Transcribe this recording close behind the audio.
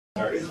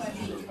Started.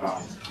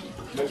 I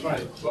just want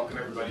to welcome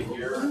everybody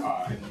here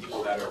and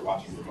people that are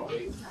watching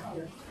remotely.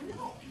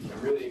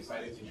 I'm really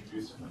excited to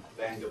introduce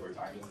Diane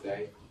Gilbert-Diamond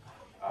today.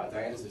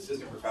 Diane is an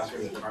assistant professor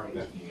in the Department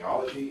of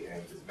Epidemiology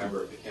and is a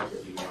member of the Cancer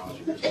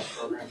Epidemiology Research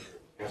Program at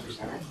the Cancer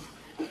Center.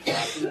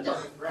 She's a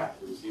Department grad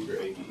who received her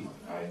AD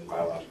in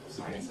Biological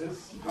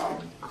Sciences,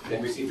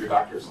 then received her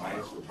Doctor of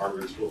Science from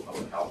Harvard School of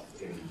Public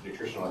Health in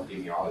Nutritional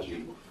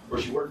Epidemiology,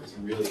 where she worked with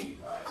some really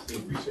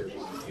esteemed researchers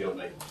in the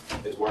field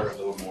that's where a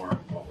little more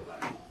involved with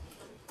that.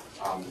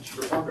 She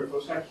performed her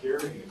postdoc here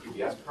in the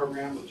PBS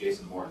program with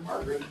Jason Moore and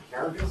Margaret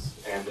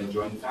Caracas, and then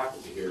joined the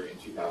faculty here in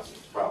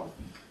 2012.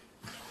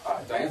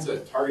 Diane's a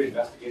target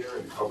investigator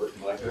in covert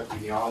molecular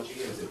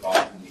epidemiology and is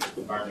involved in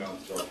the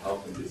Environmental and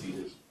Health and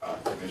Diseases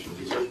Prevention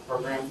Research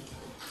Program.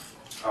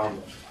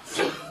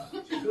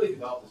 She's really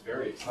developed this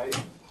very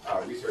exciting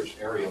research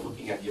area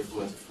looking at the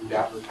influence of food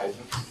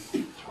advertisements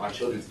on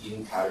children's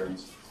eating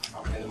patterns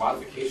and the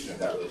modification of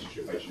that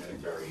relationship by genetic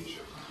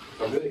variation.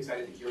 So I'm really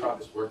excited to hear about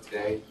this work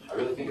today. I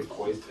really think it's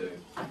poised to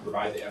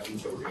provide the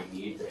evidence that we're going to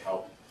need to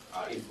help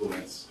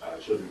influence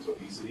children's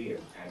obesity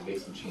and make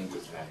some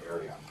changes in that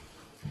area.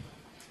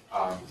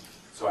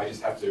 So I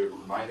just have to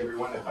remind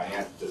everyone that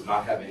Diane does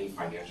not have any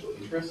financial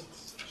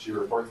interests. She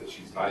reports that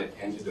she does not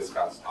intend to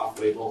discuss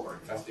off-label or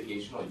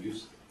investigational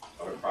use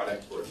of a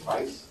product or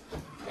device,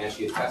 and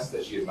she attests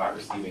that she is not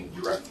receiving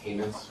direct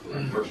payments from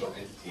a commercial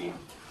entity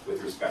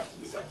with respect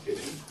to this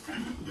activity.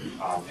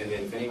 And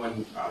then if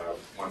anyone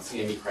wants to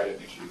see any credit,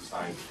 make sure you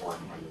sign the form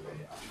on your way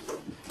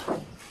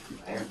out.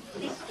 Diane?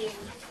 Thank you.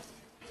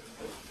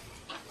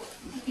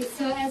 Okay,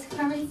 so as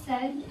Carmen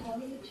said,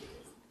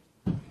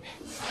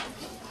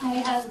 I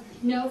have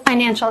no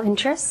financial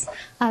interests.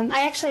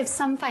 I actually have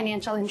some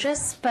financial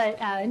interests, but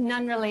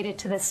none related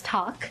to this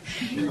talk.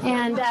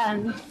 And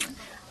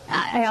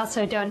I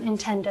also don't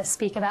intend to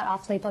speak about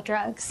off-label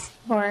drugs,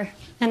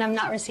 and I'm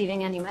not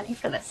receiving any money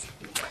for this.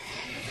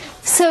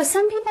 So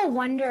some people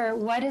wonder,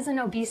 what is an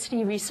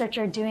obesity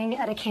researcher doing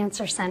at a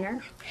cancer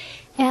center?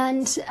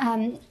 And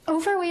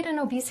overweight and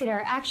obesity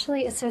are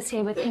actually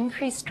associated with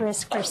increased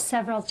risk for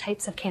several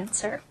types of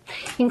cancer,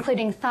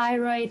 including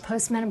thyroid,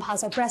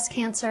 postmenopausal breast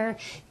cancer,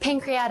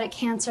 pancreatic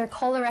cancer,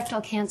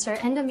 colorectal cancer,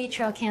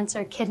 endometrial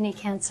cancer, kidney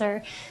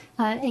cancer,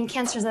 and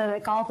cancers of the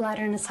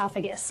gallbladder and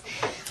esophagus.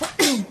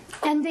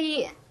 And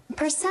the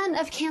percent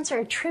of cancer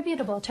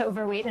attributable to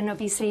overweight and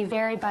obesity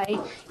vary by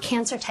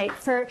cancer type.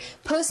 For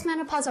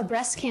postmenopausal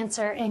breast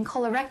cancer and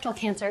colorectal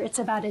cancer, it's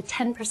about a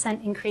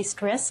 10%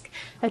 increased risk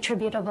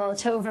attributable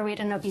to overweight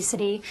and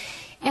obesity.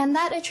 And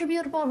that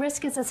attributable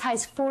risk is as high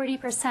as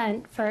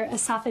 40% for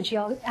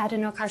esophageal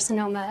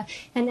adenocarcinoma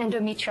and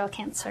endometrial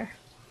cancer.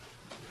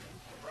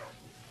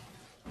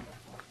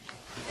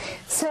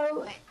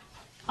 So,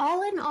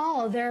 all in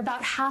all, there are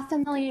about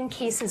 500,000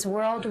 cases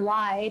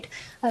worldwide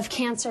of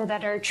cancer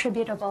that are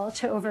attributable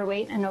to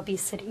overweight and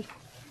obesity.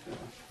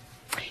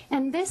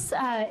 And this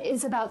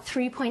is about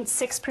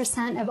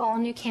 3.6% of all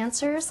new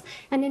cancers.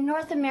 And in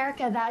North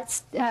America,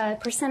 that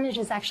percentage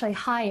is actually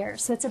higher.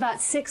 So it's about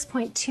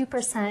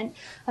 6.2%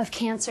 of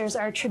cancers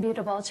are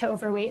attributable to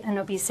overweight and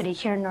obesity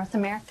here in North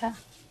America.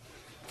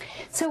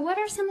 So what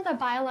are some of the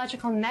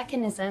biological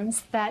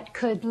mechanisms that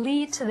could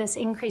lead to this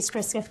increased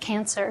risk of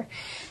cancer?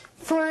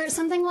 For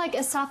something like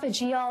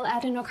esophageal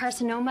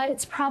adenocarcinoma,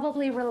 it's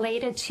probably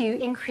related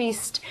to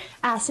increased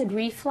acid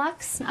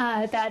reflux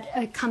that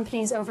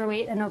accompanies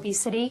overweight and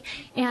obesity,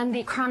 and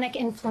the chronic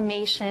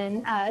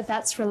inflammation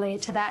that's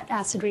related to that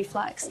acid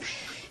reflux.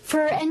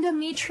 For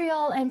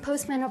endometrial and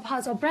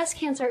postmenopausal breast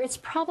cancer, it's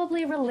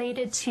probably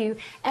related to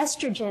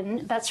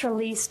estrogen that's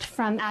released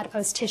from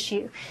adipose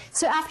tissue.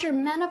 So after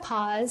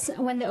menopause,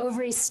 when the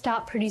ovaries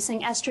stop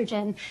producing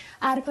estrogen,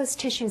 adipose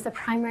tissue is the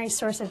primary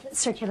source of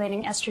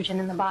circulating estrogen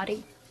in the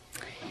body.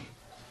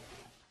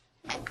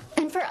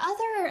 And for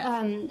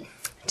other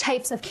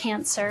types of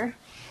cancer,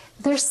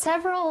 there's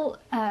several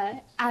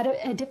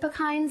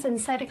adipokines and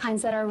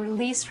cytokines that are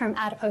released from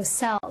adipose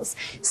cells.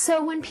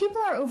 So when people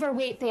are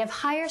overweight, they have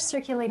higher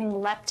circulating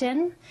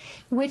leptin,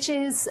 which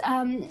is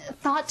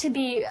thought to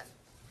be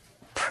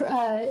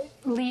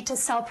lead to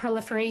cell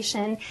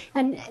proliferation.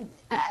 And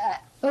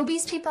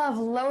obese people have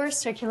lower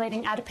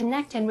circulating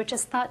adiponectin, which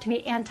is thought to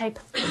be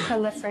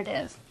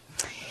anti-proliferative.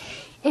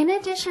 In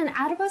addition,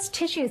 adipose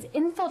tissue is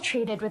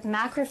infiltrated with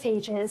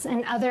macrophages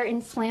and other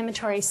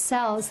inflammatory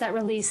cells that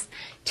release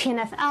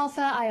TNF-alpha,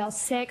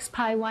 IL-6,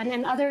 PI1,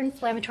 and other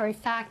inflammatory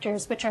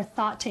factors which are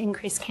thought to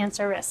increase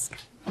cancer risk.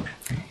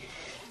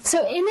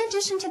 So in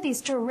addition to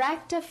these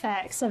direct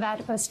effects of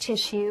adipose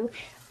tissue,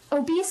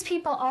 obese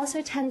people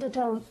also tend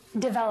to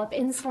develop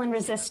insulin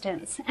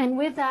resistance, and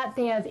with that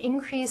they have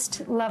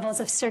increased levels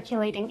of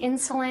circulating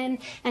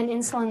insulin and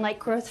insulin-like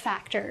growth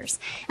factors.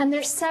 And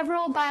there's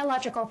several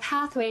biological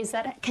pathways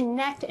that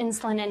connect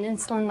insulin and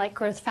insulin-like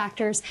growth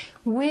factors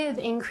with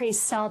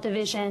increased cell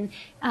division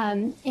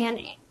and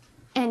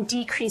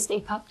decreased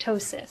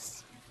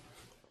apoptosis.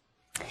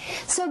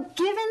 So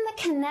given the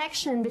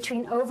connection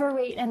between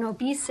overweight and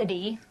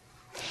obesity,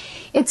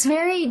 It's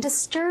very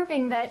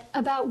disturbing that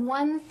about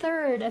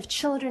 1/3 of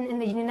children in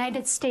the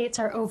United States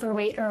are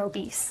overweight or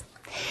obese.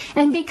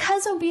 And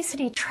because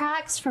obesity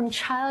tracks from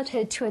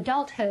childhood to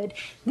adulthood,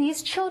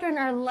 these children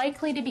are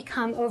likely to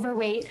become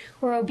overweight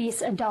or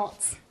obese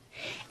adults.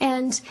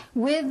 And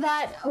with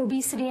that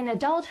obesity in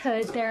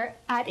adulthood, they're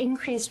at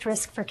increased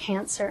risk for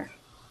cancer.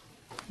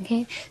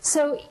 Okay?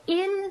 So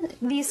in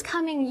these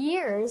coming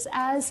years,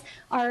 as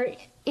our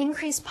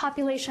increased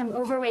population of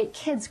overweight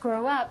kids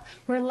grow up,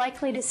 we're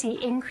likely to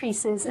see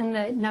increases in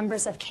the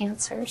numbers of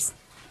cancers.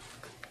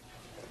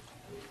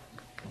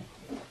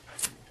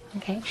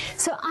 Okay,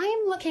 so I'm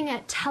looking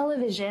at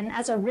television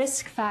as a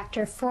risk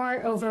factor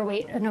for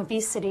overweight and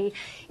obesity.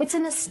 It's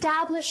an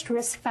established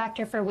risk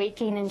factor for weight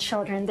gain in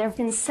children. There have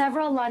been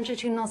several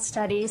longitudinal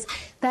studies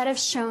that have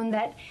shown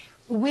that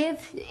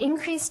with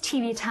increased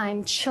TV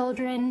time,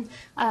 children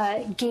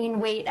gain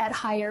weight at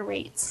higher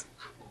rates.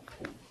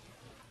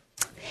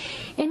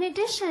 In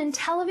addition,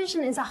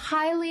 television is a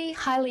highly,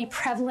 highly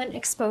prevalent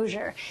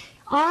exposure.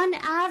 On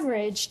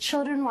average,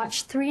 children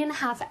watch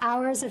 3.5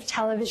 hours of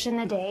television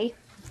a day,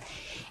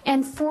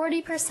 and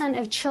 40%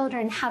 of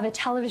children have a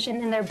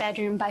television in their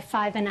bedroom by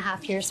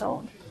 5.5 years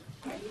old.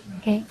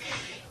 Okay?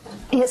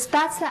 Yes,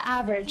 that's the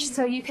average.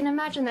 So you can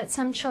imagine that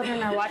some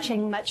children are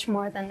watching much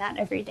more than that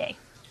every day.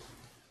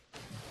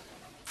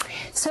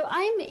 So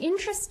I'm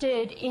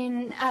interested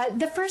in,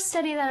 the first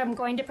study that I'm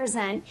going to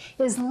present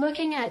is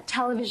looking at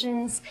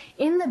televisions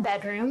in the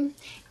bedroom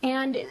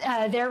and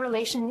their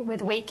relation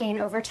with weight gain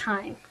over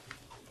time.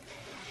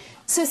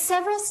 So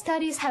several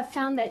studies have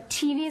found that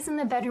TVs in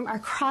the bedroom are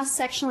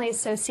cross-sectionally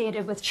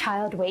associated with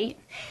child weight.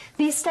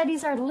 These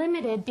studies are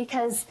limited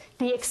because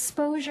the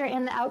exposure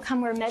and the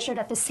outcome were measured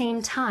at the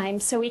same time,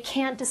 so we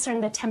can't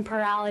discern the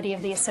temporality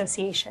of the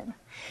association.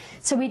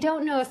 So we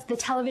don't know if the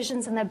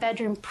televisions in the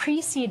bedroom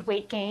precede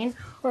weight gain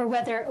or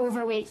whether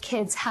overweight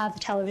kids have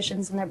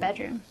televisions in their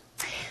bedroom.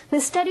 The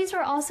studies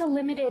were also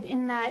limited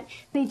in that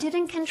they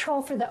didn't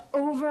control for the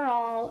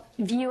overall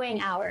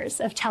viewing hours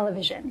of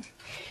television.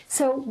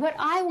 So what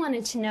I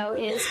wanted to know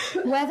is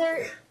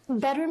whether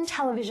bedroom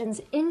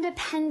televisions,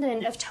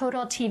 independent of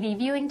total TV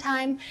viewing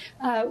time,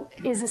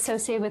 is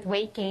associated with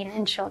weight gain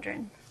in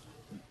children.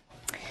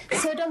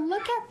 So to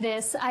look at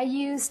this, I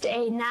used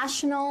a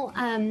national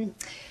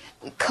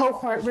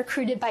cohort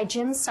recruited by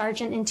Jim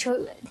Sargent in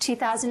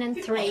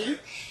 2003.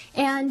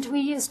 And we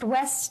used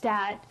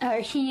Weststat, or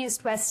he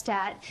used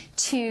Weststat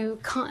to,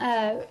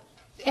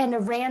 and a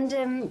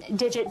random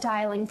digit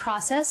dialing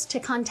process to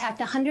contact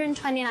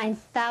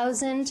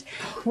 129,000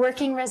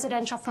 working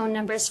residential phone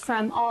numbers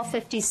from all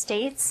 50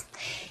 states.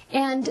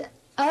 And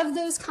of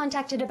those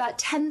contacted, about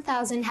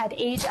 10,000 had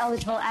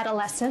age-eligible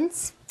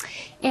adolescents,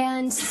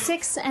 and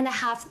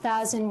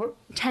 6,500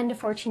 10 to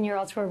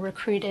 14-year-olds were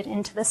recruited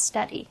into the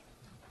study.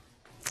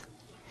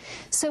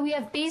 So we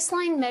have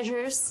baseline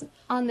measures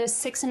on those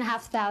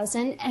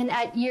 6,500, and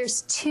at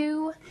years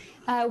 2,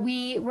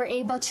 we were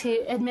able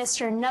to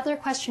administer another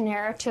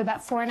questionnaire to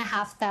about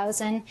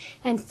 4,500,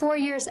 and 4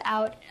 years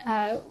out,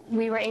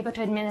 we were able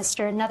to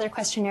administer another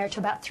questionnaire to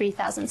about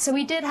 3,000. So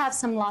we did have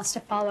some loss to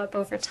follow-up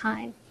over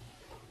time.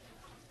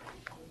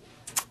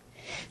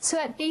 So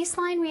at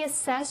baseline, we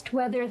assessed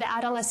whether the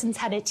adolescents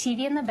had a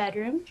TV in the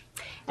bedroom,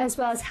 as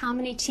well as how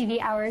many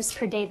TV hours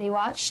per day they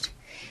watched,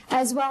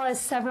 as well as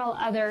several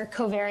other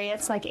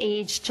covariates like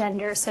age,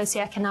 gender,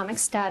 socioeconomic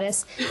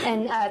status,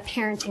 and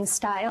parenting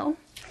style.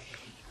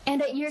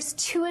 And at years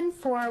 2 and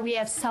 4, we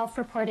have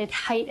self-reported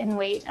height and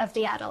weight of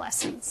the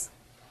adolescents.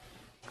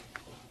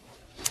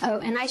 Oh,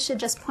 and I should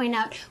just point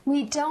out,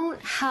 we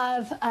don't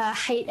have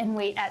height and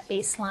weight at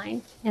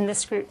baseline in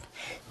this group,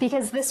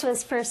 because this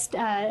was first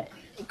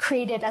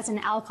created as an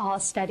alcohol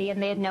study,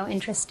 and they had no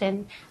interest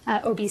in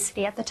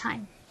obesity at the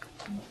time.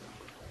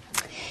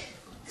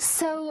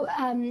 So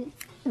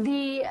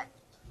the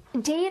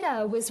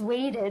data was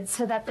weighted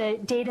so that the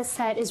data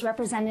set is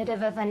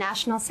representative of a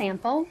national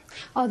sample,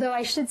 although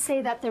I should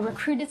say that the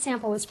recruited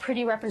sample was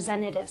pretty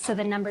representative, so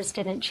the numbers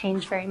didn't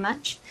change very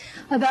much.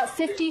 About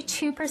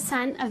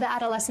 52% of the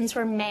adolescents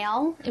were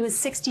male. It was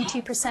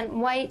 62%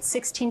 white,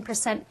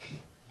 16%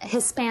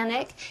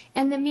 Hispanic,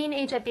 and the mean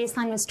age at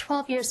baseline was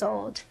 12 years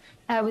old,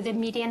 with a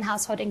median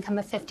household income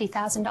of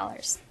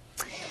 $50,000.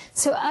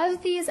 So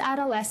of these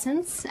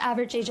adolescents,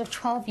 average age of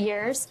 12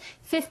 years,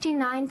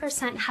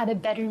 59% had a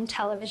bedroom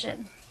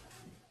television.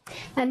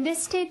 And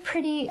this stayed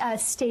pretty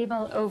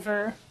stable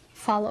over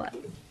follow-up.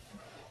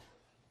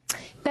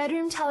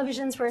 Bedroom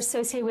televisions were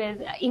associated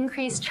with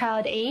increased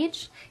child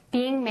age,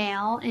 being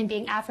male, and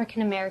being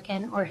African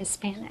American or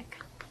Hispanic.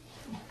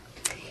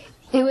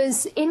 It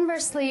was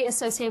inversely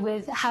associated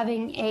with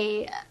having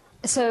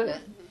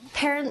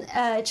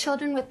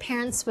children with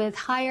parents with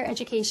higher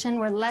education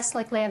were less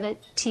likely to have a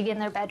TV in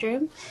their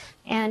bedroom,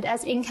 and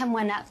as income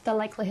went up, the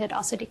likelihood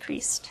also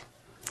decreased.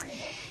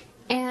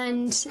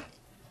 And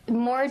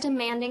more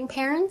demanding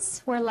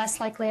parents were less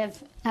likely to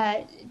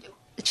have,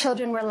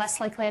 children were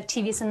less likely to have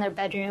TVs in their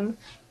bedroom,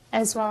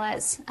 as well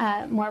as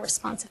more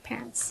responsive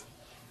parents.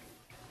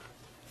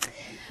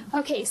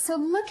 Okay, so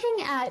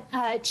looking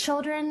at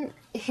children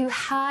who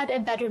had a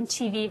bedroom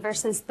TV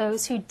versus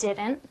those who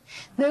didn't,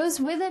 those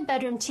with a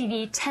bedroom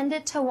TV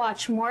tended to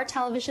watch more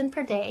television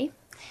per day,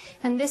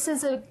 and this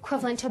is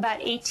equivalent to about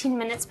 18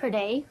 minutes per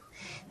day.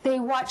 They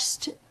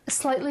watched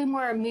slightly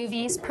more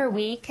movies per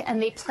week,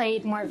 and they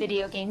played more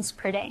video games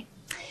per day.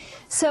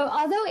 So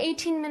although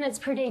 18 minutes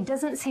per day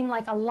doesn't seem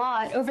like a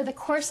lot, over the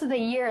course of the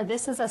year,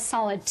 this is a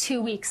solid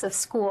 2 weeks of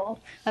school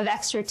of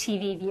extra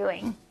TV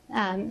viewing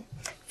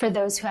for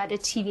those who had a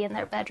TV in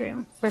their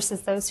bedroom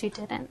versus those who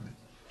didn't.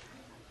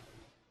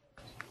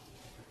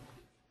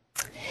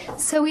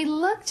 So we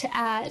looked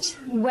at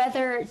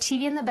whether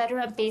TV in the bedroom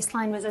at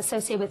baseline was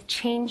associated with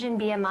change in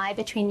BMI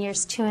between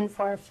years 2 and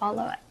 4 of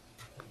follow-up.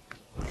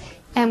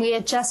 And we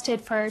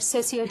adjusted for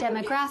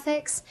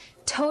sociodemographics,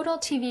 total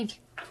TV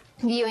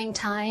viewing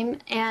time,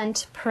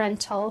 and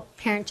parental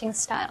parenting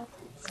style.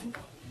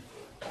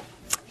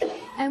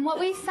 And what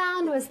we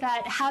found was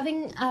that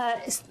having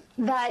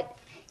that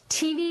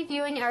TV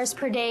viewing hours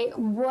per day,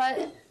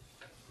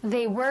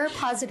 they were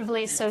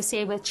positively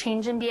associated with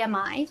change in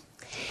BMI.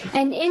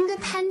 And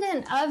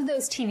independent of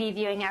those TV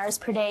viewing hours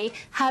per day,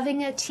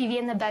 having a TV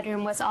in the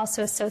bedroom was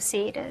also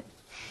associated.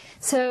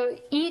 So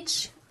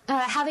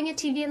having a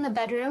TV in the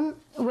bedroom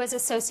was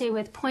associated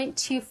with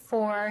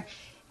 0.24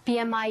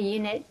 BMI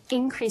unit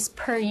increase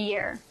per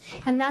year.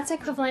 And that's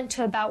equivalent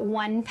to about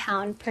 1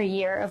 pound per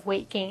year of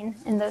weight gain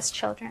in those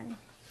children.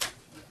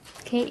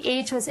 Okay,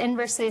 age was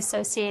inversely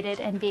associated,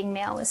 and being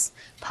male was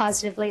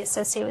positively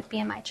associated with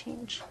BMI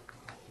change.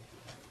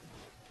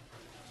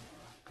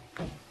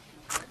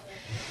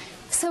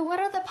 So what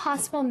are the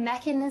possible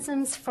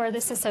mechanisms for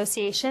this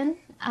association?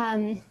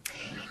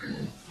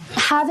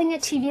 Having a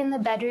TV in the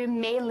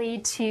bedroom may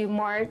lead to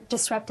more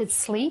disrupted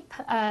sleep.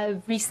 A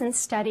recent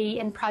study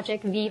in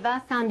Project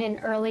Viva found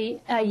in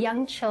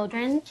young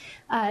children,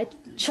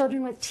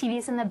 children with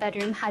TVs in the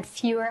bedroom had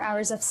fewer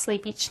hours of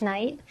sleep each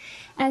night.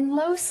 And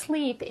low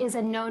sleep is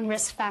a known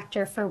risk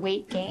factor for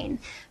weight gain,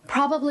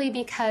 probably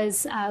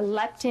because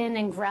leptin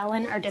and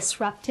ghrelin are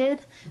disrupted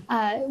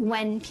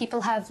when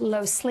people have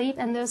low sleep,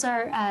 and those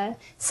are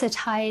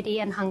satiety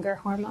and hunger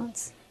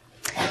hormones.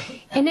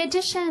 In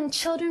addition,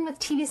 children with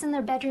TVs in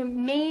their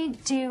bedroom may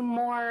do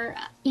more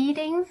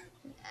eating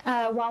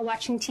while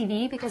watching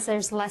TV because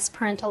there's less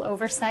parental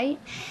oversight,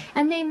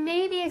 and they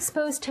may be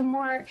exposed to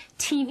more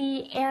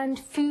TV and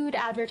food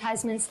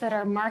advertisements that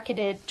are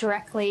marketed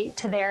directly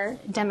to their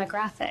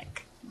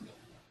demographic.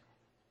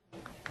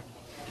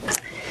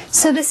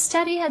 So the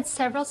study had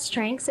several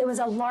strengths. It was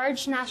a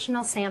large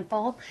national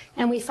sample,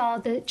 and we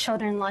followed the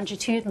children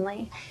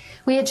longitudinally.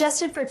 We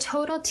adjusted for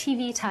total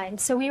TV time,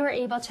 so we were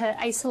able to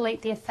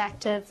isolate the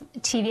effect of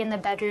TV in the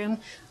bedroom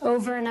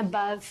over and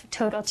above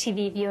total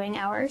TV viewing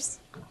hours.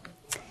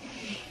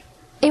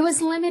 It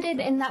was limited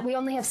in that we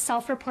only have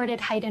self-reported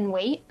height and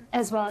weight,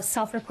 as well as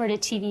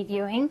self-reported TV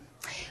viewing.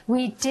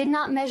 We did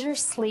not measure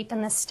sleep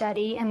in the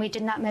study, and we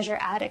did not measure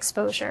ad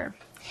exposure.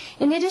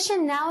 In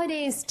addition,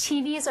 nowadays,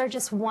 TVs are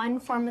just one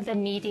form of the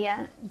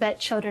media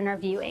that children are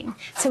viewing.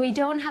 So we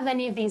don't have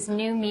any of these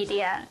new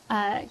media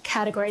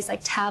categories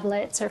like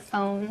tablets or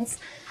phones.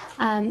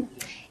 And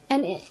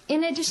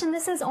in addition,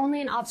 this is only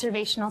an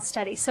observational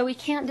study, so we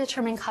can't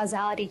determine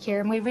causality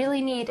here, and we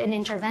really need an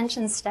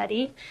intervention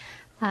study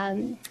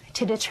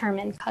to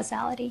determine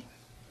causality.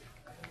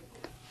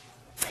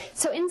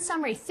 So in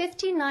summary,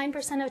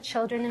 59% of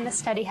children in the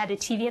study had a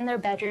TV in their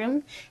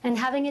bedroom, and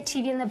having a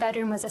TV in the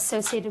bedroom was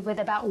associated with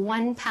about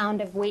 1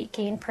 pound of weight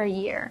gain per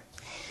year.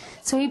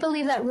 So we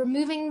believe that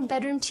removing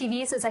bedroom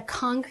TVs is a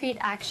concrete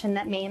action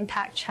that may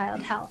impact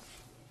child health.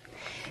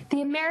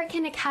 The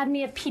American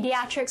Academy of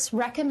Pediatrics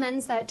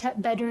recommends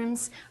that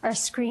bedrooms are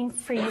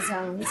screen-free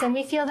zones, and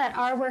we feel that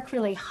our work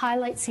really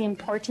highlights the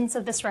importance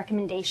of this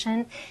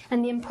recommendation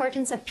and the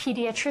importance of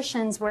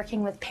pediatricians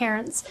working with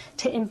parents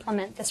to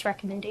implement this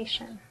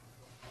recommendation.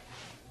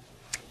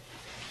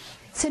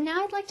 So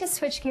now I'd like to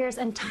switch gears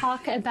and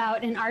talk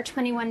about an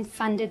R21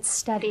 funded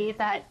study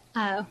that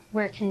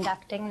we're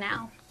conducting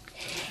now.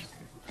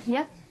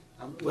 Yep.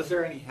 Was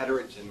there any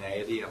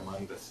heterogeneity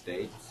among the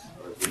states?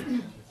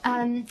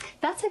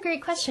 That's a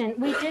great question.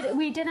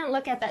 We didn't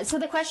look at that. So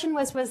the question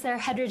was there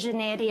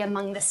heterogeneity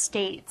among the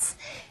states?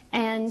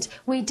 And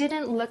we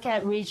didn't look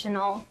at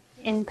regional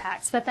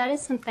impacts, but that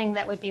is something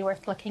that would be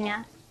worth looking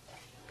at.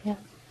 Yeah.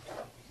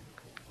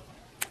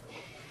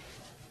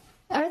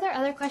 Are there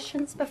other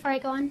questions before I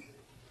go on?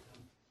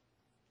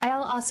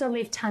 I'll also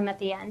leave time at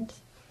the end.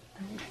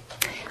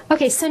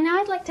 Okay, so now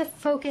I'd like to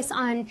focus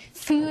on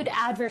food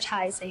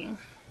advertising.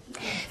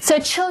 So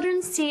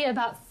children see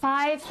about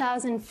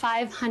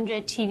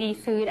 5,500 TV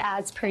food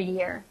ads per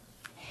year.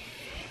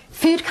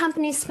 Food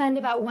companies spend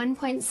about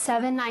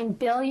 $1.79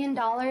 billion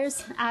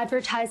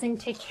advertising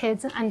to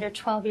kids under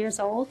 12 years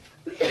old.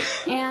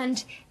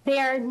 And they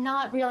are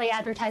not really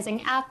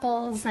advertising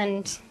apples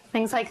and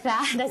things like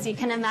that, as you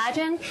can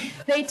imagine.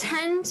 They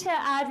tend to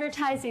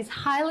advertise these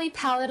highly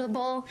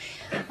palatable,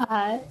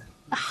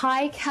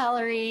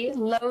 high-calorie,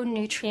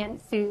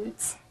 low-nutrient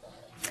foods.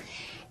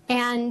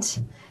 And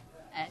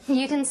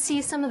you can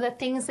see some of the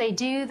things they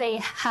do. They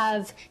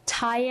have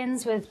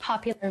tie-ins with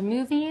popular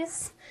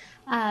movies.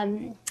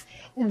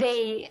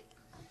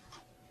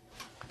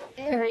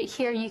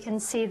 Here you can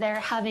see they're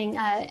having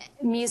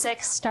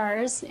music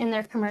stars in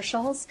their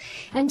commercials.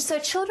 And so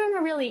children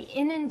are really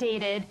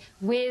inundated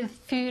with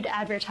food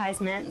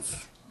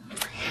advertisements.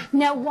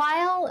 Now,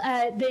 while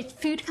the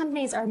food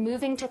companies are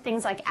moving to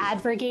things like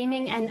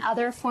advergaming and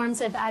other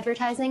forms of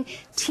advertising,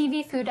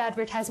 TV food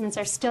advertisements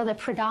are still the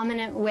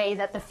predominant way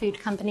that the food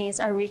companies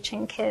are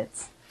reaching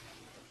kids.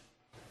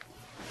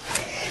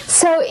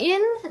 So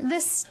in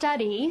this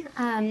study,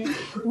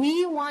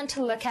 we want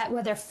to look at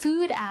whether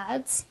food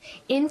ads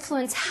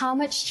influence how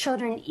much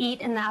children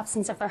eat in the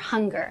absence of their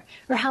hunger,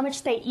 or how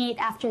much they eat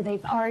after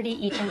they've already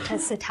eaten to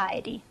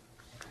satiety.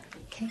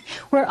 Okay.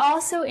 We're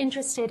also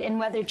interested in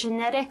whether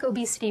genetic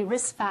obesity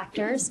risk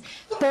factors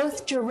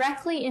both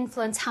directly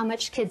influence how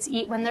much kids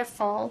eat when they're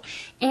full,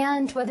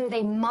 and whether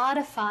they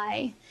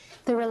modify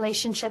the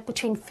relationship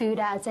between food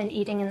ads and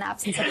eating in the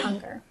absence of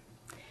hunger.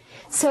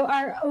 So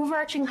our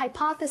overarching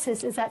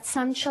hypothesis is that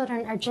some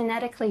children are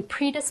genetically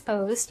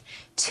predisposed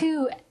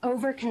to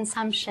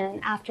overconsumption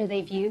after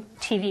they view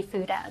TV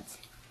food ads.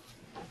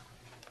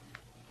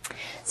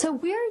 So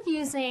we're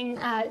using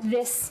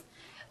this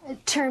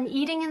term,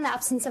 eating in the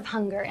absence of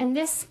hunger, and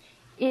this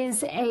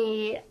is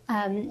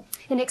an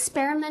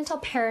experimental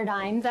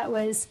paradigm that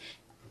was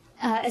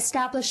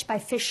established by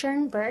Fisher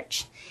and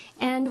Birch.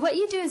 And what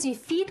you do is you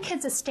feed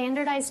kids a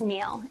standardized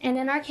meal. And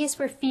in our case,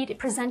 we're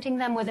presenting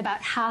them with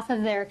about half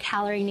of their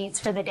calorie needs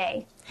for the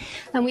day.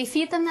 And we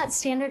feed them that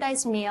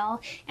standardized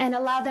meal and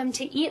allow them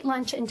to eat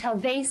lunch until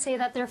they say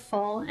that they're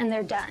full and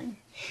they're done.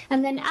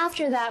 And then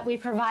after that, we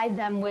provide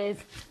them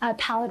with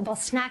palatable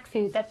snack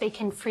food that they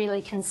can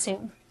freely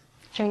consume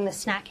during the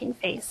snacking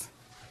phase.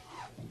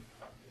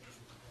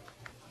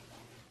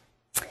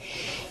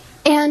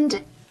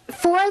 And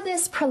for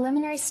this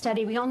preliminary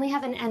study, we only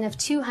have an N of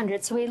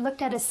 200, so we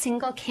looked at a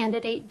single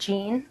candidate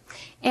gene,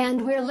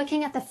 and we're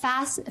looking at the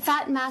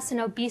fat mass and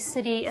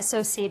obesity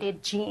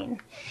associated gene.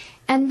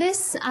 And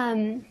this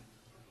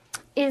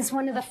is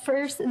the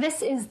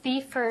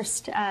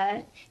first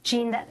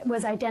gene that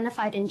was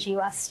identified in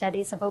GWAS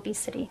studies of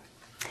obesity.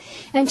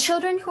 And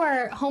children who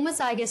are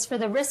homozygous for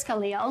the risk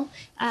allele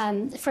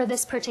for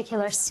this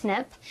particular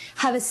SNP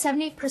have a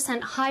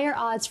 70% higher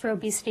odds for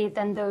obesity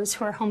than those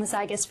who are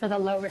homozygous for the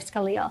low risk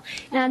allele.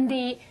 And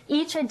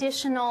each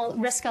additional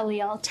risk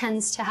allele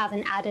tends to have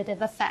an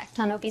additive effect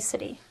on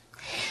obesity.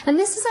 And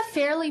this is a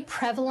fairly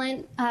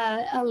prevalent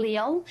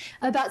allele.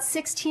 About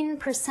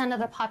 16% of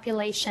the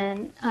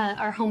population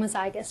are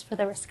homozygous for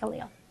the risk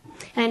allele,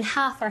 and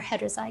half are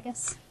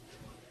heterozygous.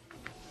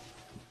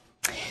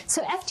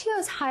 So FTO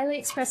is highly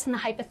expressed in the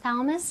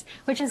hypothalamus,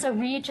 which is a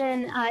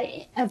region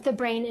of the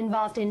brain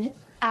involved in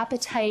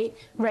appetite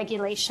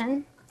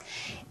regulation.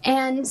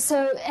 And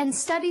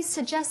studies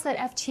suggest that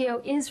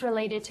FTO is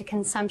related to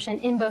consumption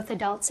in both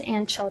adults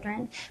and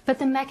children, but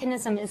the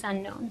mechanism is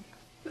unknown.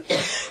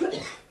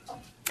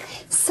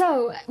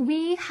 So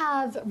we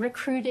have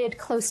recruited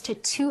close to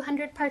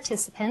 200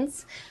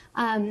 participants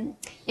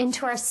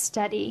into our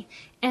study,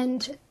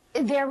 and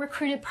they're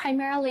recruited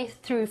primarily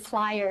through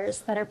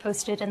flyers that are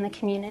posted in the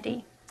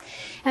community.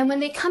 And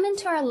when they come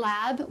into our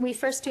lab, we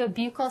first do a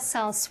buccal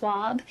cell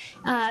swab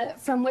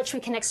from which we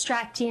can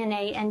extract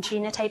DNA and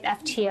genotype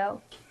FTO.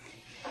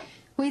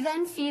 We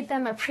then feed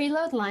them a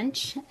preload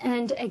lunch,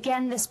 and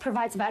again, this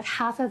provides about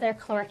half of their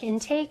caloric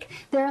intake.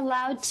 They're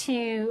allowed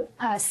to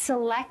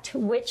select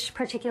which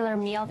particular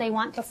meal they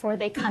want before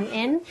they come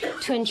in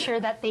to ensure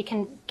that they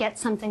can get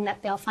something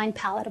that they'll find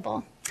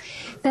palatable.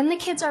 Then the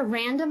kids are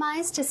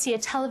randomized to see a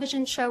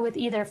television show with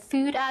either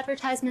food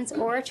advertisements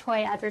or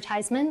toy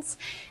advertisements.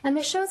 And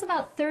the show's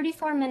about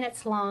 34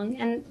 minutes long,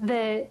 and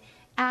the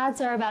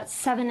ads are about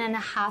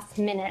 7.5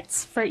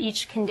 minutes for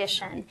each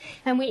condition.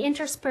 And we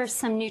intersperse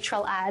some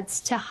neutral ads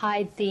to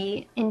hide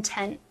the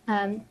intent,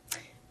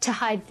 to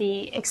hide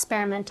the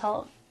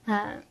experimental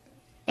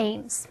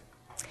aims.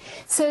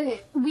 So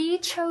we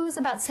chose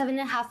about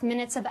 7.5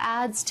 minutes of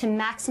ads to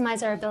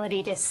maximize our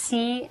ability to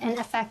see an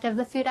effect of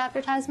the food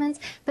advertisements,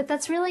 but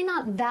that's really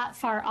not that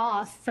far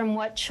off from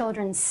what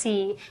children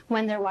see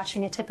when they're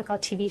watching a typical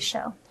TV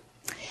show.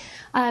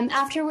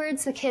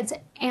 Afterwards, the kids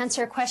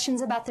answer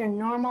questions about their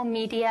normal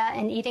media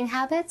and eating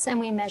habits, and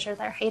we measure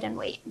their height and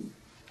weight.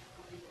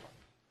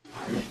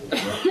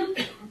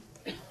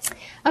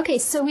 Okay,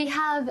 so we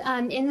have,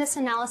 in this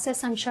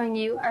analysis, I'm showing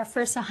you our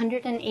first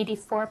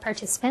 184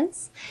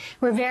 participants.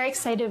 We're very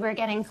excited. We're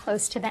getting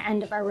close to the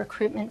end of our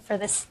recruitment for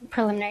this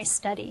preliminary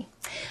study.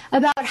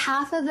 About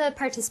half of the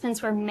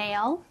participants were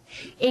male,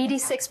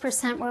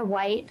 86% were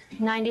white,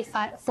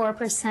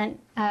 94%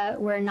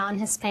 were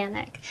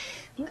non-Hispanic.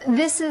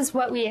 This is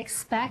what we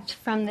expect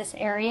from this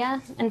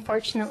area.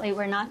 Unfortunately,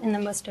 we're not in the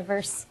most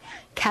diverse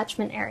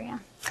catchment area.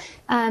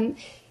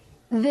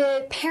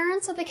 The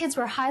parents of the kids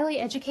were highly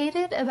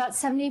educated. About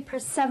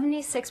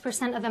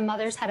 76% of the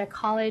mothers had a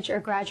college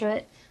or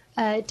graduate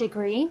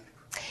degree.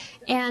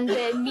 And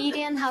the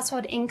median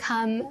household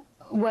income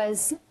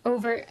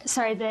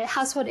the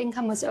household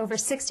income was over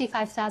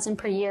 $65,000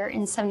 per year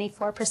in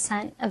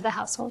 74% of the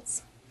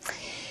households.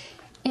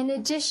 In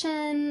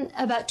addition,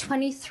 about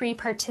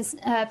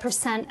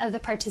 23% of the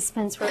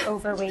participants were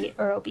overweight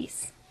or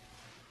obese.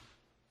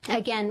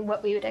 Again,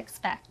 what we would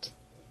expect.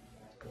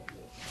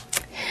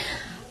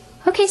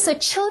 Okay, so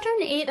children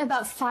ate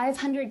about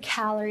 500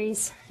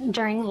 calories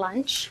during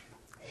lunch.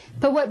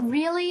 But what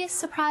really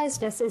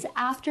surprised us is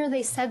after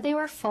they said they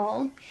were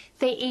full,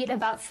 they ate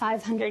about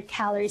 500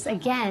 calories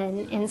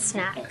again in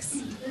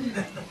snacks.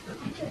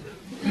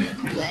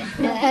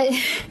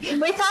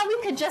 We thought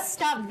we could just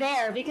stop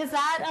there because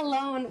that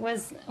alone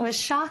was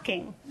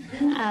shocking.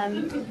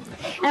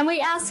 And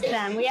we asked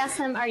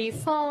them, are you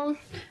full?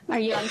 Are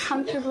you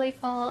uncomfortably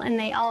full? And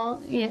they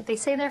all, they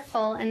say they're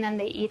full and then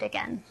they eat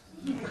again.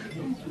 Yeah.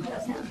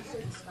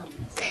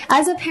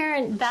 As a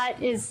parent,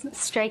 that is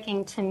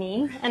striking to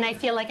me, and I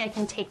feel like I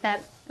can take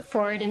that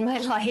forward in my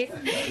life,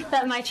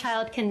 that my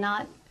child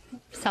cannot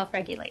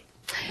self-regulate.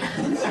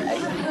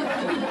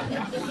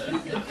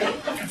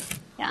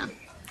 Yeah.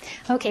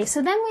 Okay,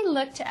 so then we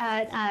looked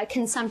at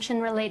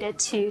consumption related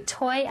to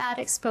toy ad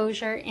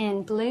exposure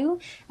in blue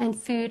and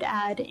food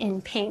ad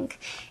in pink.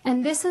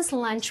 And this is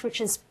lunch, which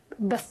is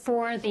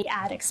before the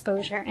ad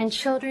exposure, and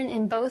children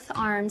in both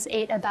arms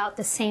ate about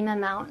the same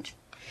amount.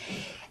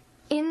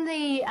 In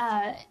the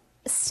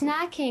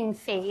snacking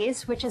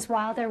phase, which is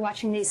while they're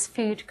watching these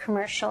food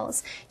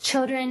commercials,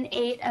 children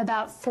ate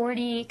about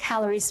 40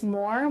 calories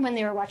more when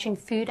they were watching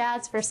food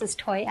ads versus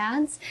toy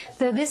ads,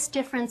 though this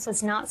difference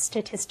was not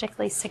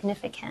statistically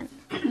significant.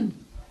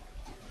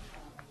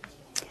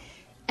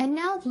 And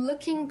now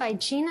looking by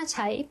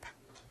genotype,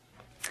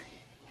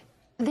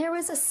 there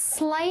was a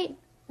slight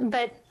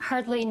but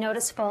hardly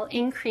noticeable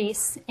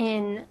increase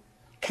in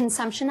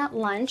consumption at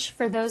lunch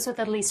for those with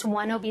at least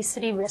one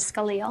obesity risk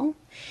allele.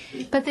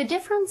 But the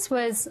difference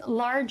was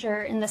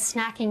larger in the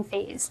snacking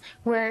phase,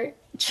 where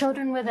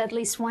children with at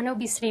least one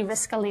obesity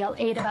risk allele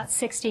ate about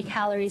 60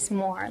 calories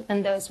more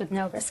than those with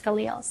no risk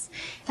alleles.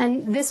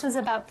 And this was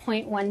about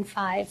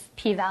 0.15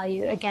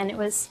 p-value. Again, it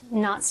was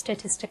not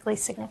statistically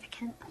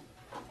significant.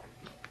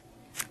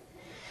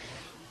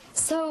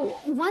 So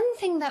one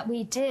thing that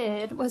we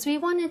did was we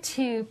wanted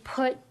to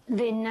put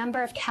the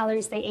number of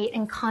calories they ate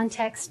in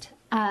context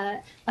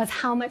of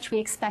how much we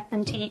expect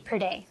them to eat per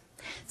day.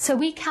 So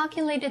we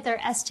calculated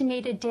their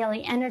estimated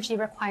daily energy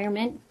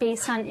requirement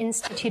based on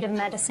Institute of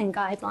Medicine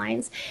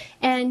guidelines.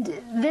 And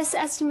this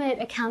estimate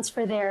accounts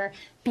for their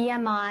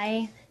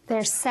BMI,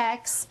 their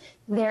sex,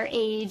 their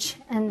age,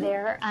 and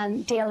their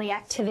daily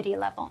activity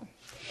level.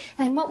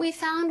 And what we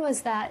found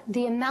was that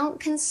the amount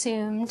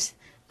consumed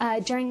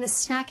during the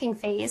snacking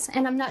phase,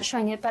 and I'm not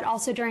showing it, but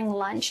also during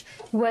lunch,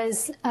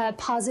 was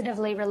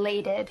positively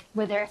related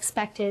with their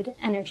expected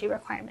energy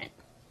requirement.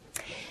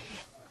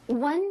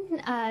 One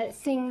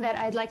thing that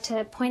I'd like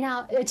to point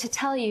out, to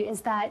tell you,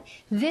 is that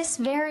this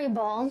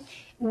variable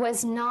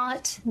was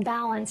not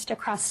balanced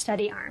across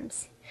study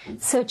arms.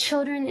 So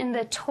children in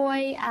the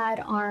toy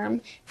ad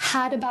arm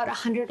had about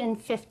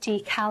 150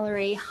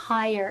 calorie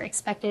higher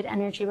expected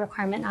energy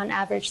requirement on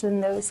average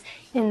than those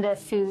in the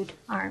food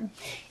arm.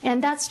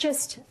 And that's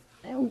just,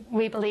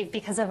 we believe,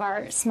 because of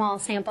our small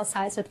sample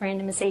size with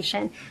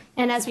randomization.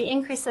 And as we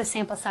increase the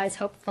sample size,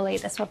 hopefully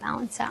this will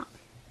balance out.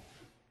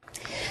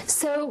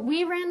 So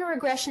we ran a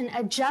regression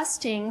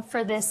adjusting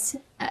for this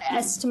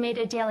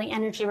estimated daily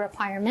energy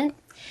requirement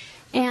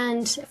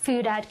and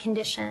food ad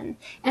condition.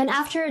 And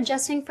after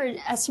adjusting for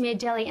estimated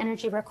daily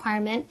energy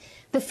requirement,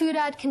 the food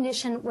ad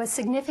condition was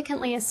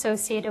significantly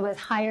associated with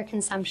higher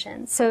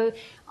consumption. So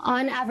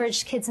on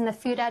average, kids in the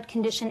food ad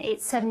condition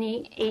ate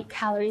 78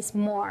 calories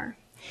more.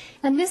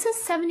 And this is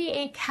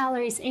 78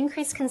 calories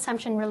increased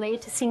consumption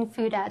related to seeing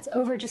food ads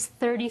over just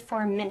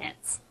 34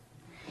 minutes.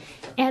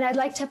 And I'd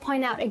like to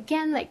point out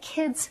again that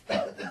kids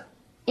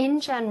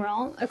in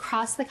general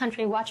across the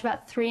country watch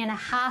about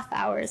 3.5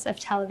 hours of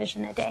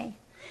television a day.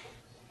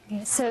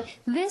 Okay, so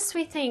this,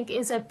 we think,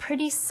 is a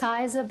pretty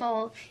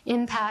sizable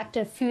impact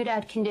of food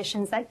ad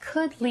conditions that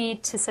could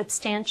lead to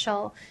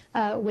substantial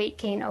weight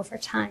gain over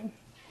time.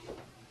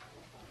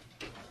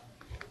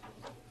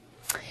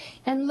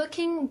 And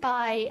looking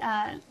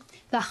by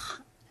the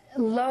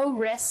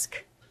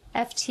low-risk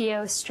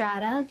FTO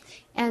strata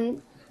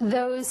and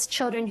those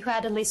children who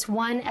had at least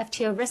one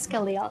FTO risk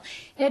allele,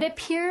 it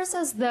appears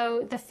as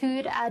though the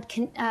food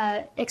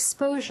ad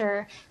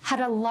exposure had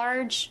a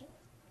large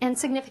and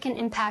significant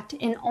impact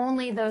in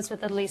only those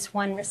with at least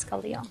one risk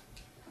allele.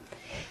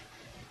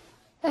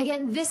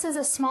 Again, this is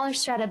a smaller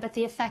strata, but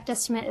the effect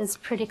estimate is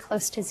pretty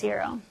close to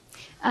zero.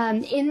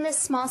 In this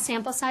small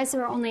sample size,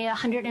 there were only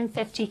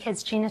 150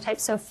 kids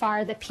genotyped so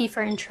far. The P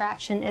for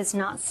interaction is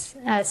not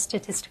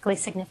statistically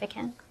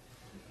significant.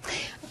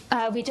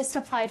 We just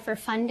applied for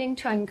funding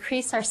to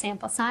increase our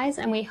sample size,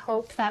 and we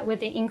hope that with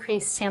the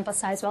increased sample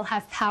size, we'll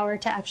have power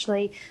to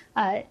actually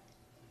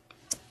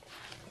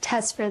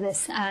test for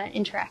this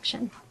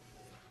interaction.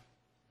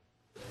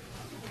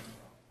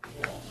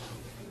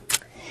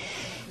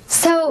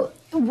 So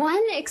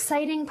one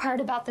exciting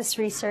part about this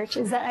research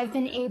is that I've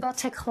been able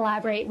to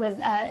collaborate with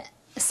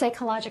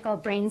psychological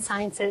brain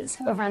sciences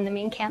over on the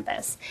main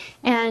campus.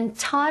 And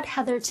Todd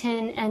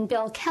Heatherton and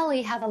Bill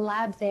Kelly have a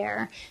lab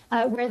there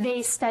where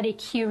they study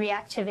cue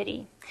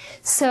reactivity.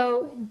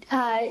 So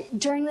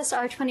during this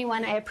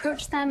R21, I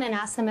approached them and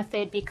asked them if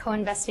they'd be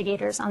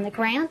co-investigators on the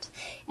grant,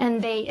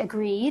 and they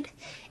agreed.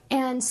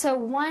 And so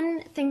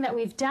one thing that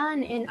we've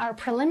done in our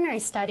preliminary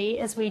study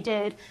is we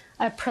did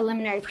a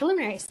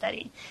preliminary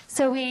study.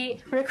 So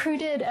we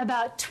recruited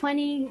about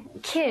 20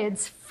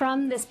 kids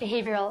from this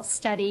behavioral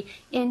study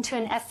into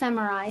an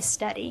fMRI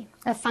study,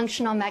 a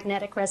functional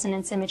magnetic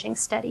resonance imaging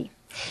study.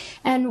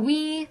 And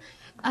we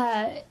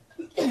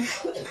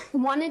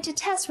wanted to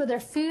test whether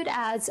food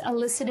ads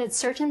elicited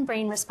certain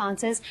brain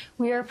responses.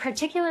 We were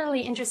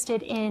particularly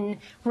interested in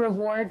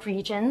reward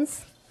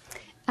regions,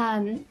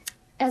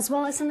 as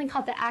well as something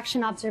called the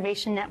Action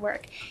Observation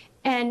Network.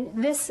 And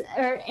this,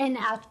 or an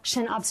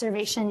Action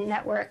Observation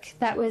Network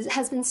that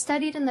has been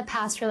studied in the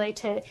past related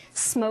to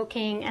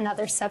smoking and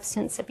other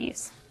substance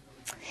abuse.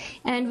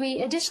 And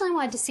we additionally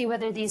wanted to see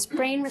whether these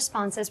brain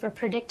responses were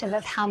predictive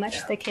of how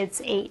much the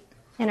kids ate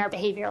in our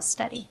behavioral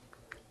study.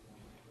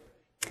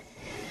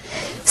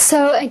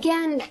 So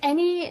again,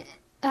 any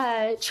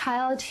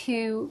child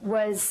who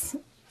was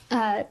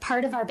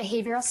part of our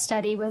behavioral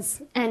study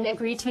and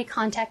agreed to be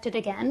contacted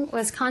again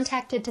was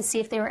contacted to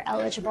see if they were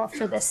eligible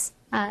for this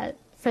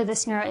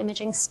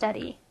neuroimaging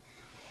study.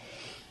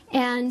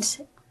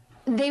 And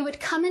they would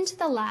come into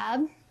the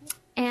lab,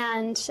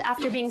 and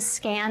after being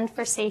scanned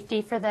for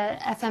safety for the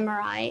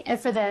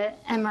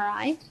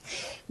MRI,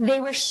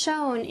 they were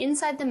shown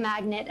inside the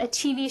magnet a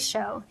TV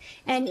show.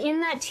 And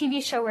in that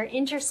TV show were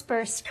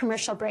interspersed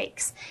commercial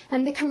breaks.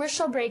 And the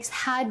commercial breaks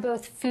had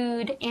both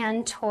food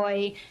and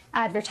toy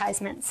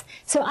advertisements.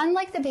 So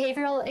unlike the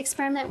behavioral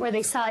experiment where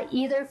they saw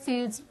either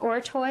foods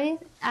or toy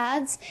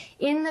ads,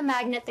 in the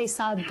magnet they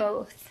saw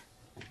both.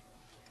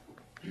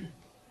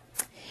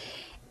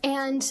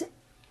 And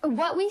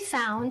what we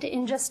found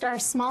in just our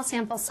small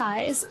sample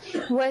size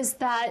was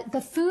that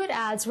the food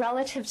ads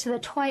relative to the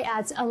toy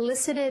ads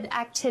elicited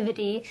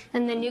activity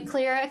in the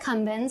nuclear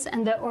accumbens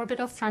and the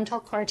orbital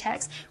frontal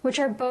cortex, which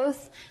are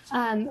both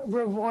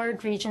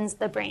reward regions of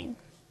the brain.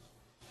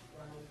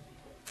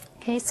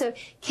 Okay, so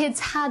kids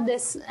had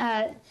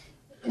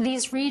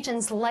these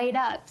regions light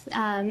up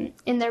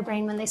in their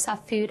brain when they saw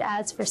food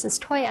ads versus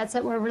toy ads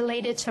that were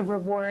related to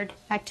reward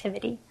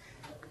activity.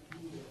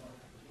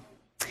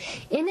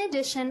 In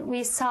addition,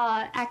 we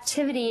saw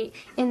activity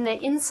in the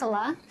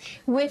insula,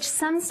 which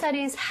some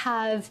studies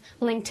have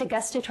linked to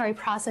gustatory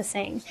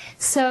processing.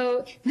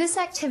 So this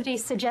activity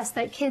suggests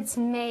that kids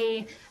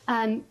may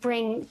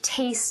bring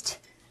taste,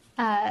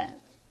 they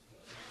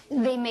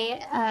may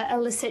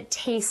elicit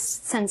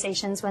taste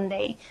sensations when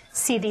they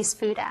see these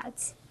food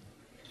ads.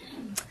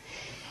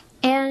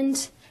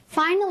 And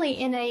finally,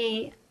 in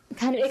a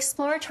kind of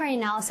exploratory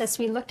analysis,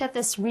 we looked at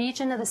this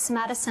region of the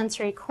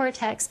somatosensory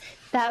cortex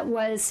that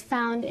was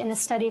found in a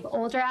study of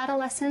older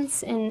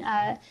adolescents in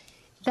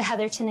the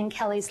Heatherton and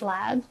Kelly's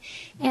lab.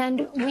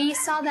 And we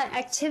saw that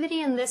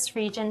activity in this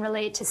region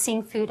related to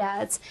seeing food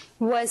ads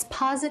was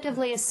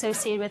positively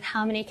associated with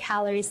how many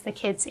calories the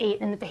kids ate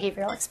in the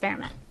behavioral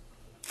experiment.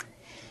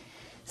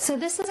 So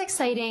this is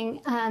exciting.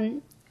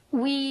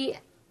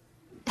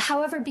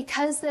 However,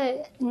 because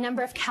the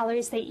number of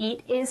calories they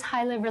eat is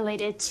highly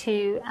related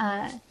to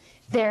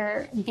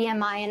their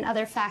BMI and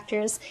other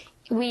factors,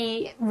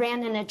 we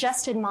ran an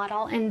adjusted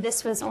model, and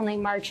this was only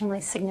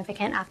marginally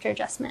significant after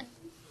adjustment.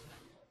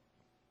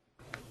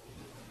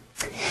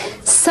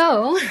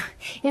 So,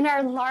 in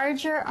our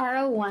larger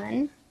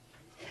R01,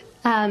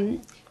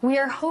 we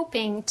are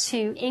hoping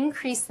to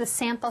increase the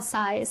sample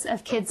size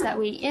of kids that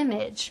we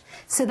image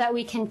so that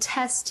we can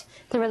test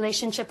the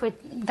relationship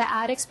with the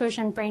ad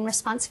exposure and brain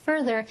response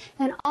further,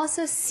 and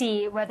also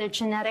see whether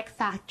genetic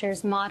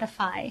factors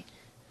modify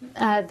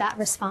that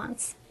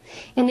response.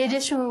 In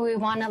addition, we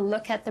want to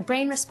look at the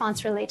brain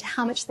response related to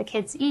how much the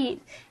kids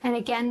eat, and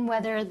again,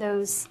 whether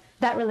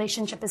that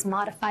relationship is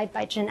modified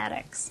by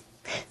genetics.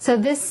 So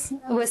this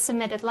was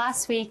submitted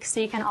last week,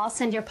 so you can all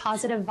send your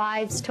positive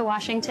vibes to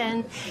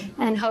Washington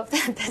and hope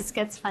that this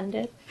gets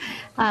funded.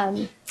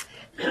 But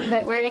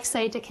we're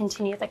excited to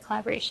continue the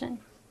collaboration.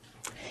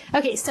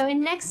 Okay, so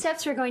in next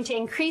steps, we're going to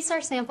increase our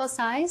sample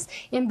size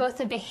in both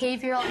the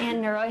behavioral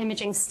and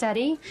neuroimaging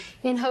study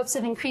in hopes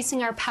of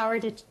increasing our power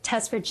to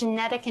test for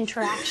genetic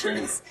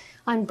interactions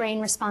on brain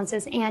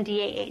responses and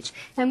EAH.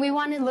 And we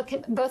want to look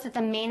at both at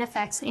the main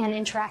effects and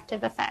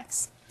interactive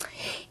effects.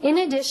 In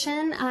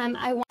addition,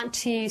 I want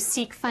to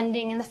seek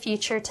funding in the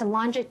future to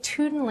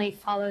longitudinally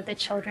follow the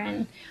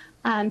children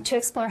to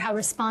explore how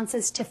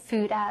responses to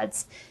food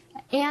ads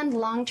and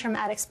long-term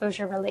ad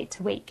exposure relate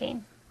to weight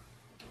gain.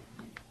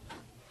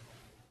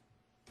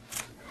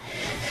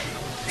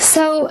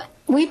 So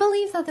we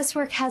believe that this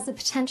work has the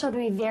potential to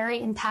be very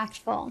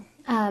impactful.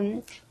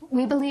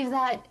 We believe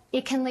that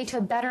it can lead to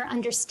a better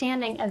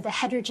understanding of the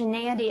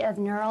heterogeneity of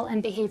neural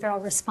and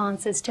behavioral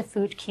responses to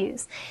food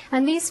cues.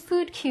 And these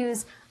food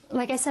cues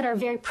like I said, are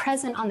very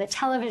present on the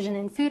television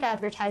and food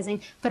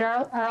advertising, but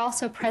are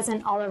also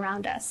present all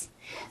around us.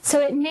 So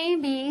it may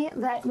be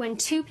that when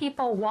two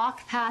people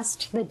walk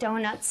past the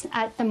donuts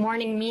at the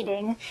morning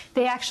meeting,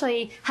 they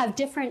actually have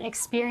different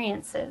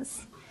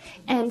experiences.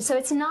 And so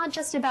it's not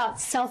just about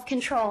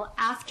self-control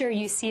after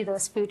you see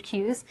those food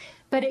cues,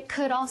 but it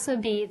could also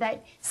be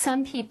that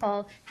some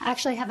people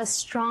actually have a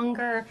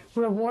stronger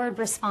reward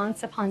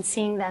response upon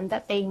seeing them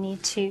that they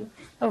need to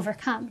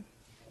overcome.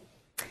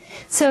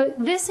 So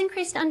this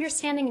increased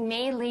understanding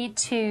may lead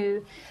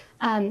to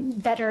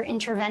better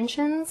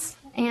interventions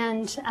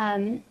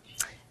and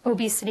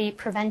obesity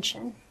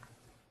prevention.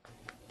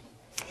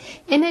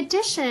 In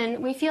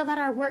addition, we feel that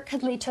our work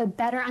could lead to a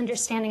better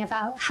understanding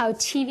about how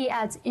TV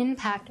ads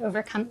impact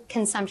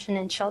overconsumption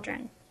in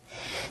children.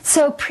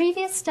 So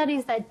previous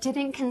studies that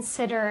didn't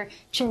consider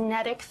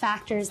genetic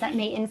factors that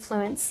may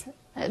influence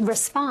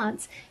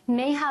response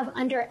may have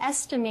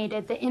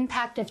underestimated the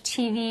impact of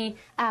TV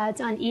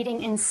ads on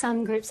eating in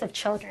some groups of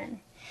children.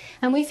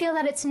 And we feel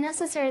that it's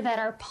necessary that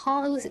our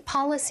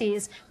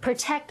policies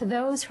protect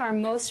those who are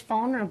most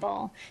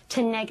vulnerable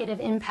to negative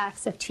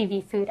impacts of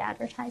TV food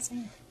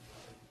advertising.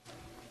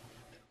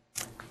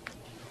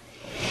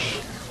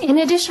 In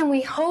addition,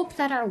 we hope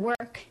that our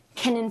work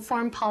can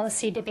inform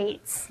policy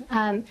debates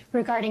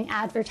regarding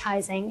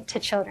advertising to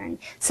children.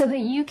 So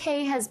the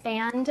UK has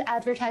banned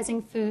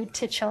advertising food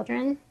to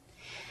children.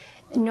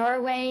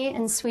 Norway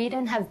and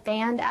Sweden have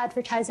banned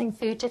advertising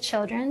food to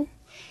children.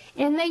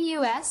 In the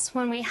US,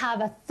 when we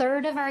have a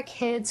third of our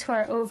kids who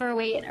are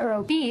overweight or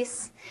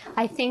obese,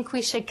 I think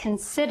we should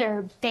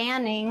consider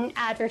banning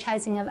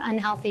advertising of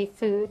unhealthy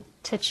food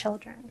to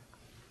children.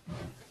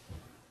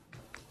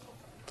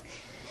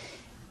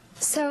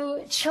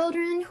 So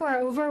children who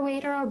are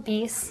overweight or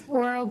obese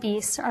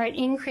are at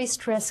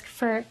increased risk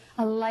for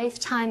a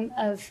lifetime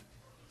of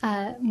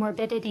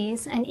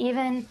morbidities and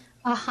even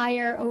a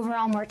higher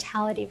overall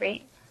mortality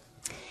rate.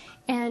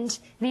 And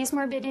these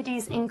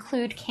morbidities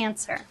include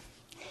cancer.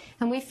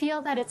 And we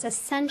feel that it's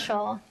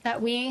essential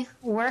that we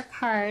work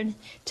hard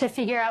to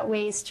figure out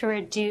ways to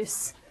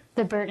reduce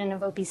the burden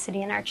of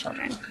obesity in our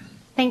children.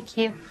 Thank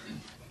you.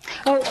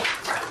 Oh,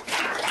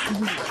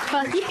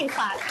 well, you can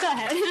clap. Go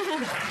ahead.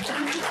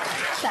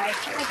 Sorry.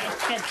 Okay,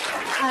 good.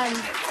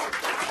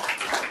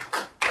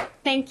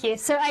 Thank you.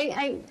 So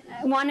I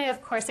want to,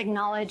 of course,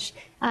 acknowledge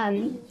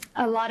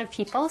a lot of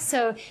people.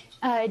 So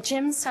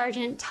Jim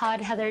Sargent,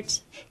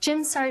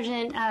 Jim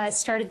Sargent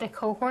started the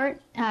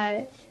cohort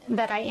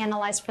that I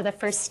analyzed for the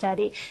first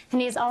study, and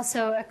he's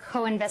also a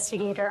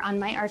co-investigator on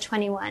my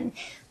R21.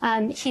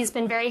 He's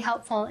been very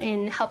helpful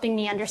in helping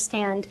me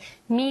understand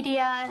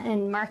media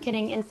and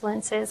marketing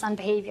influences on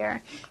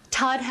behavior.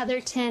 Todd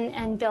Heatherton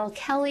and Bill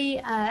Kelly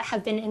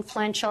have been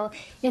influential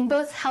in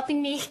both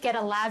helping me get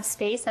a lab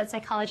space at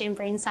Psychology and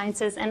Brain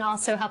Sciences and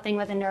also helping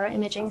with the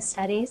neuroimaging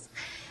studies.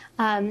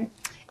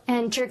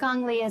 And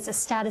Zhigong Li is a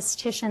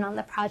statistician on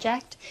the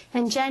project.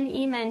 And Jen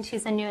Emond,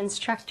 who's a new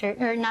instructor,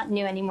 or not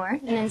new anymore,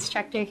 an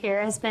instructor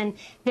here, has been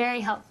very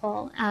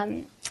helpful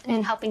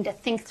in helping to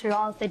think through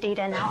all of the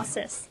data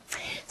analysis.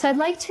 So I'd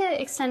like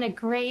to extend a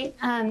great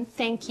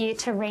thank you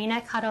to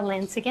Raina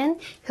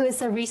Cotto-Lansigan, who is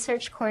the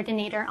research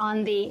coordinator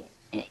on the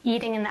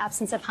Eating in the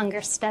Absence of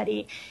Hunger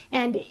study.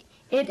 And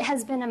it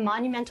has been a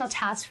monumental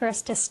task for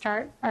us to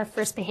start our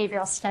first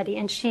behavioral study,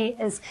 and she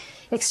is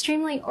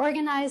extremely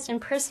organized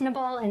and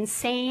personable and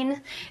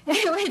sane,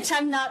 which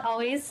I'm not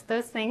always,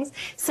 those things.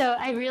 So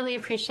I really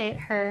appreciate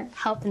her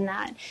help in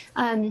that.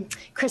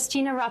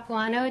 Christina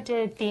Rapuano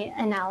did the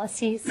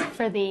analyses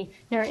for the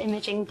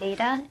neuroimaging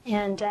data,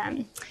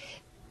 and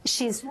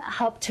she's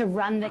helped to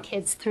run the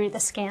kids through the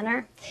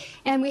scanner.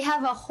 And we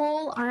have a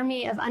whole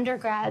army of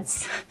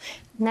undergrads,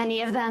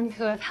 many of them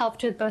who have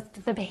helped with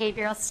both the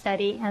behavioral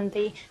study and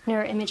the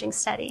neuroimaging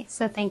study.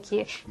 So thank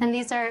you. And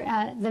these are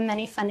the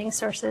many funding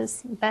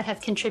sources that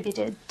have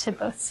contributed to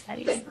both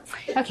studies.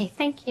 Okay,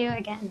 thank you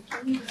again.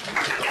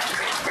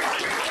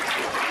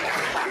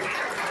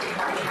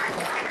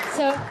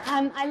 So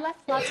I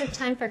left lots of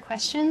time for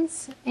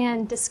questions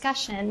and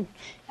discussion.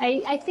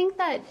 I think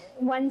that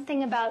one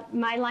thing about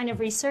my line of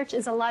research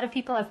is a lot of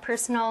people have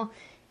personal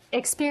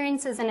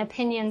experiences and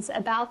opinions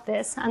about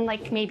this,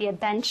 unlike maybe a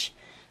bench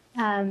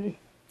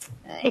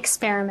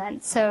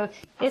experiment. So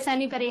if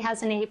anybody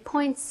has any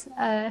points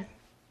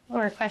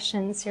or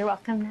questions, you're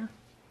welcome now.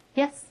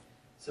 Yes?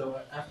 So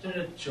after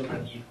the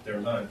children eat their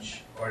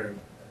lunch or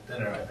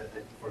dinner, I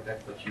forgot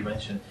what you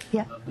mentioned,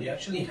 yeah. Do you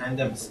actually hand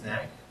them a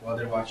snack while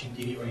they're watching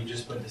TV, or you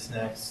just put the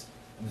snacks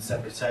on the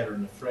separate side or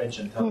in the fridge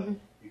and tell them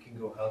you can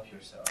go help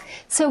yourself?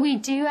 So we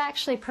do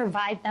actually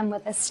provide them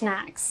with the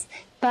snacks,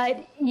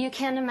 but you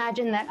can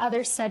imagine that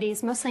other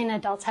studies, mostly in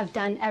adults, have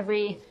done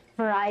every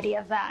variety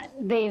of that.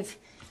 They've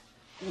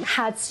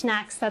had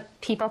snacks that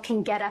people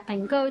can get up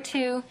and go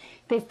to.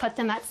 They've put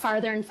them at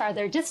farther and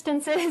farther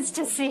distances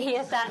to see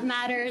if that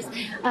matters.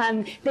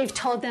 They've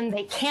told them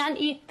they can't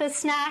eat the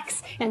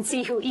snacks and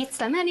see who eats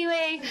them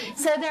anyway.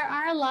 So there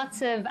are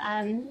lots of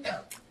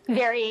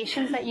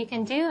variations that you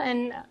can do,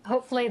 and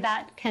hopefully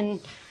that can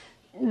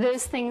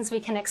those things we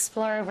can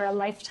explore over a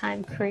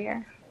lifetime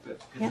career.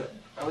 Yep.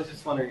 I was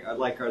just wondering,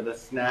 are the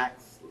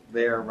snacks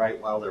there right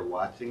while they're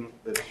watching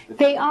the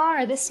They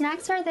are. The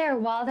snacks are there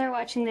while they're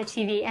watching the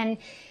TV. And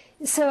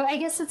so I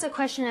guess it's a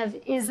question of,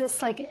 is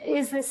this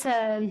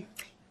a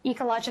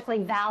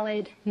ecologically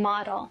valid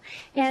model?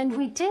 And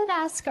we did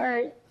ask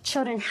our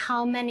children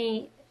how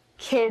many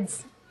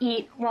kids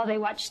eat while they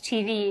watch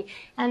TV,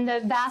 and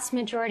the vast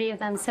majority of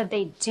them said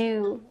they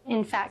do,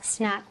 in fact,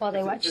 snack while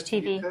they watch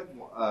TV. You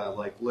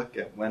could look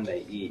at when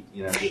they eat.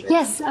 Do they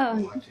Yes.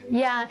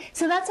 Yeah.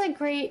 So that's a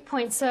great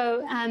point.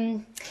 So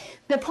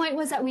the point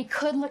was that we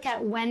could look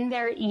at when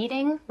they're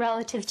eating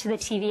relative to the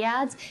TV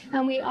ads,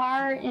 and we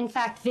are, in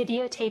fact,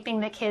 videotaping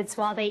the kids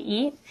while they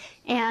eat,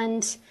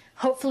 and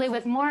hopefully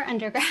with more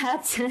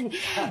undergrads and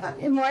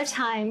more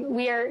time,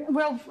 we're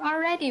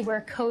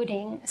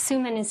coding.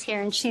 Suman is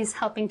here, and she's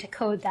helping to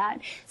code that.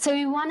 So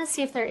we want to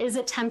see if there is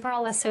a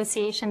temporal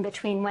association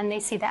between when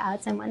they see the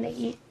ads and when they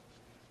eat.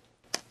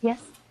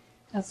 Yes?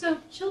 Oh. So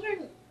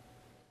children,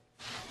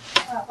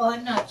 well,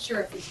 I'm not sure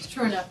if this is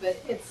true enough, but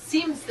it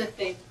seems that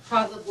they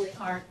probably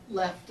aren't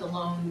left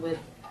alone with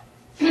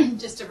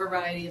just a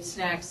variety of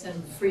snacks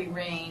and free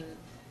reign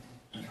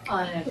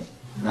on a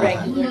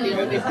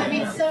regular basis. I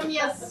mean, some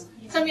yes,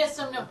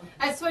 some no.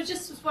 So I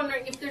just was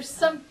wondering if there's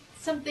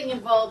something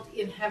involved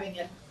in having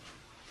a,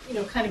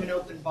 kind of an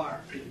open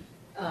bar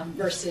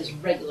versus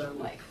regular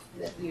life.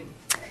 That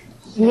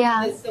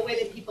it's the way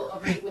that people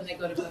overeat when they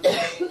go to bed.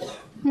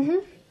 Mm-hmm.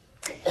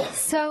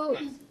 So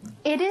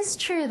it is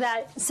true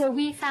so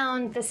we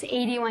found this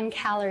 81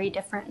 calorie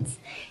difference,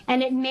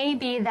 and it may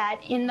be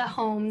that in the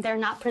home they're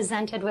not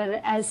presented with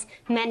as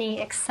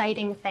many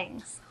exciting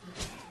things.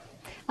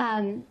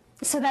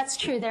 So that's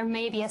true. There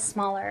may be a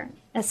smaller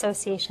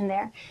association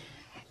there.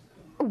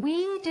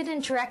 We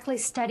didn't directly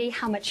study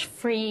how much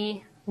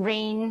free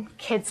reign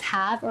kids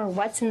have or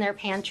what's in their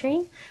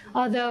pantry,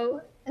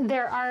 although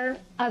there are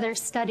other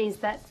studies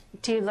that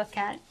do look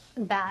at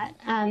that.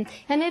 And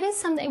it is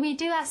something, we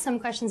do ask some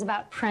questions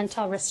about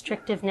parental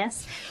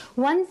restrictiveness.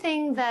 One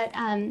thing that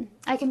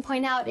I can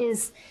point out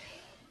is,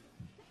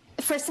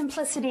 for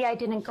simplicity, I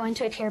didn't go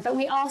into it here, but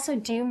we also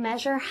do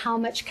measure how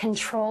much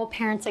control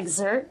parents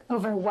exert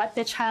over what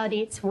the child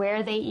eats,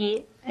 where they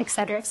eat, et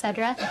cetera, et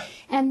cetera.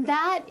 And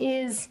that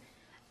is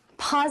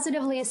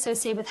positively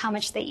associated with how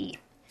much they eat.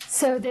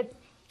 So that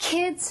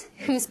kids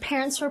whose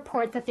parents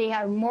report that they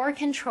are more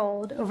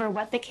controlled over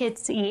what the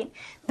kids eat,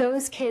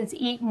 those kids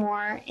eat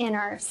more in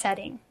our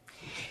setting.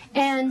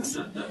 And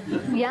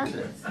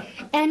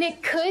and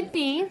it could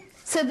be,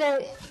 so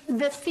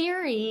the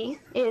theory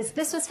is,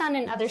 this was found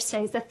in other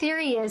studies, the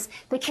theory is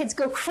the kids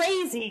go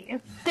crazy.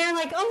 They're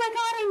like, oh my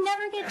God, I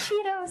never get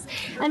Cheetos.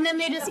 And then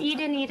they just eat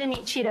and eat and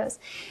eat Cheetos.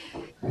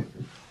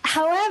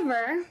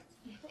 However,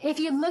 if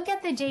you look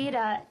at the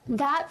data,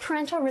 that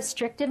parental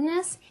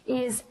restrictiveness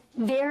is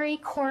very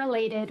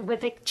correlated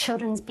with the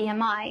children's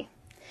BMI.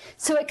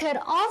 So it could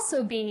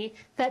also be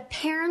that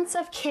parents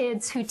of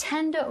kids who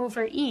tend to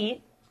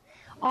overeat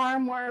are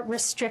more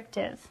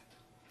restrictive.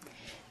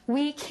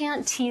 We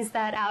can't tease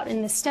that out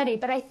in the study,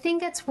 but I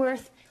think it's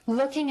worth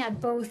looking at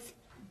both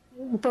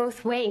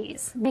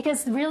ways,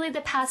 because really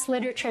the past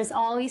literature has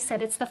always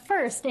said it's the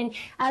first. And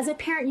as a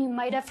parent, you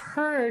might have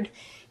heard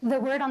the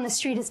word on the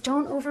street is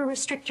don't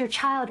over-restrict your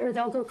child or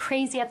they'll go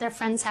crazy at their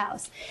friend's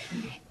house.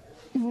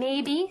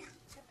 Maybe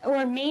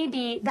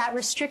that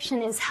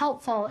restriction is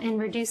helpful in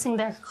reducing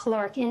their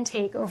caloric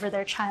intake over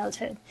their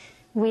childhood.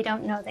 We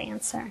don't know the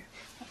answer.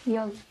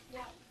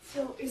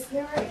 So is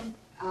there an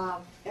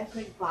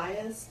ethnic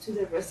bias to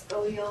the risk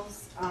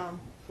alleles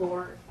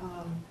for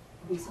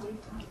obesity?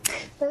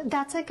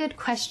 That's a good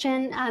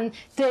question.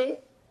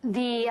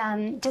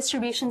 The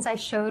distributions I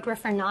showed were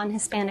for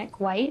non-Hispanic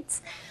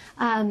whites.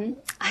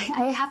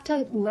 I have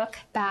to look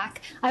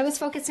back. I was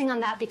focusing on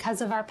that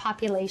because of our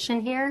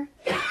population here,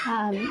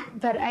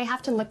 but I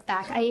have to look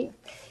back.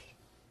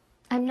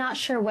 I'm not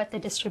sure what the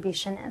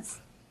distribution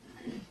is.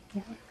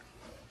 Yeah.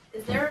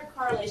 Is there a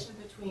correlation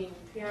between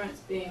parents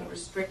being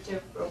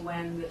restrictive for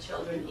when the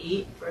children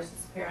eat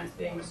versus parents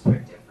being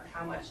restrictive for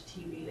how much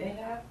TV they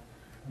have?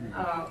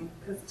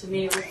 Because to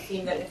me it would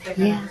seem that if they're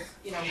going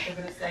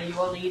to say you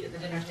only eat at the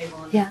dinner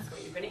table and that's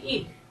what you're going to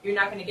eat, you're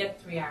not going to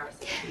get 3 hours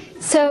of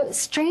TV. So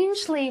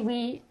strangely,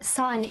 we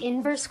saw an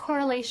inverse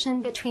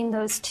correlation between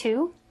those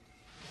two.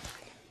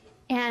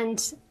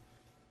 And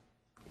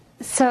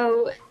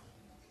so,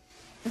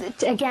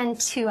 again,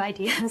 two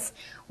ideas.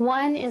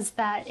 One is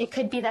that it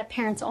could be that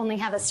parents only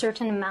have a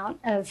certain amount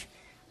of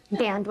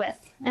bandwidth,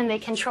 and they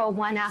control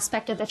one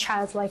aspect of the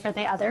child's life or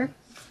the other.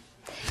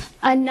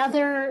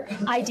 Another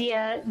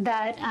idea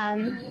that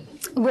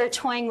we're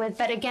toying with,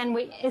 but again,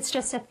 it's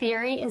just a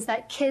theory, is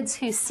that kids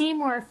who see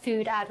more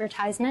food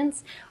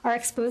advertisements are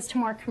exposed to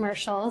more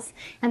commercials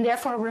and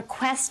therefore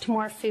request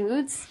more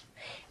foods.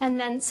 And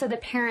then so the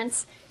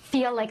parents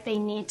feel like they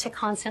need to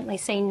constantly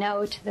say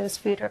no to those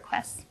food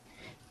requests.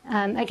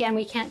 Again,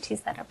 we can't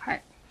tease that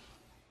apart.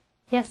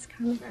 Yes,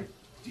 Carmen?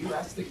 Do you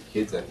ask the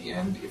kids at the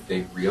end if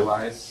they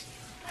realize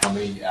how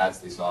many ads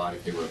they saw and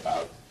if they were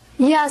about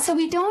Yeah, so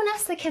we don't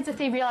ask the kids if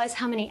they realize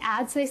how many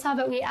ads they saw,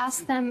 but we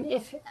ask them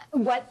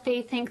what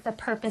they think the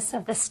purpose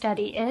of the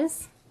study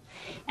is.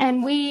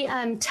 And we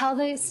tell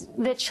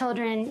the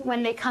children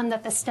when they come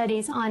that the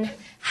study's on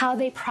how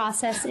they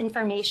process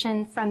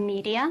information from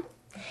media.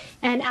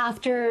 And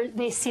after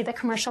they see the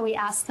commercial, we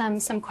ask them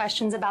some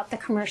questions about the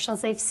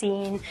commercials they've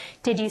seen.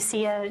 Did you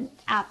see an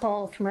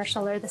Apple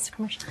commercial or this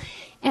commercial?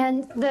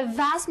 And the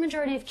vast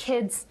majority of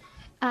kids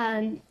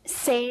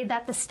say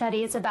that the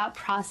study is about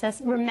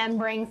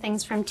remembering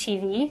things from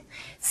TV.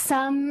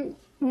 Some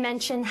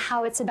mention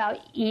how it's about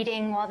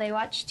eating while they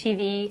watch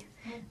TV.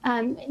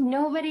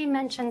 Nobody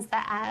mentions the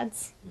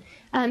ads.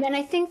 And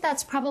I think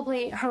that's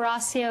probably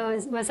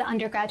Horacio was an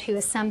undergrad who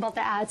assembled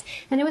the ads.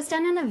 And it was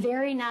done in a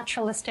very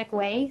naturalistic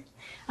way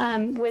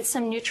with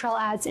some neutral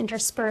ads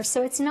interspersed.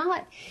 So it's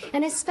not,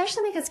 and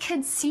especially because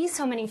kids see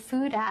so many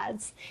food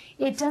ads,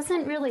 it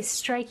doesn't really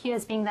strike you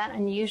as being that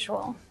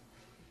unusual.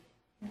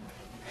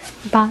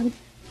 Bob?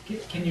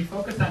 Can you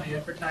focus on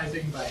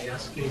advertising by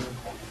asking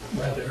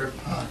whether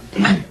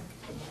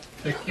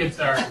the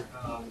kids are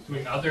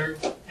doing other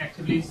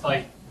activities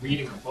like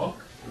reading a book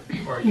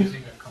or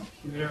using a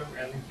computer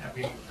rather than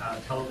having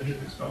television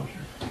exposure?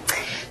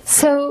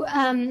 So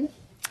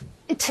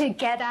to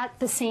get at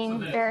the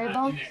same so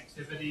variable? Not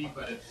inactivity,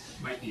 but it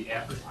might be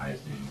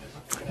advertising.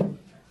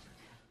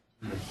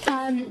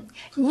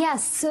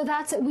 Yes, so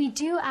we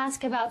do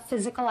ask about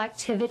physical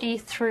activity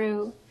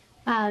through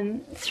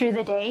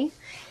the day.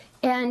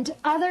 And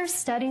other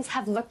studies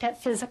have looked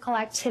at physical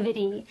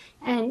activity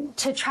and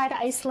to try to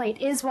isolate,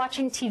 is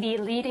watching TV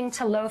leading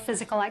to low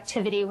physical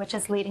activity, which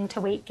is leading to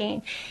weight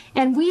gain?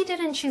 And we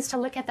didn't choose to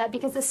look at that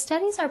because the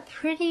studies are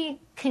pretty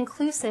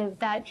conclusive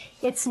that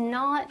it's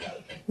not,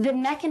 the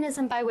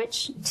mechanism by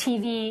which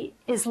TV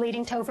is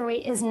leading to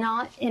overweight is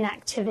not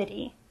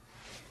inactivity.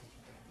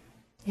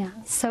 Yeah,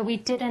 so we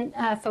didn't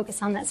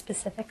focus on that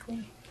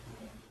specifically.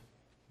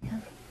 Yeah.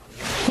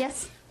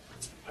 Yes?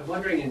 I'm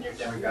wondering in your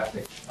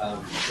demographic,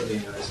 whether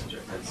you notice a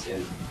difference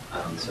in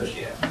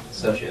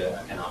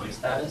socioeconomic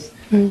status,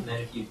 and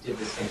then if you did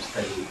the same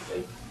study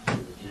like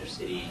in the inner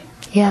city,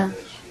 yeah.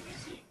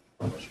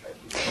 What would strike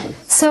you?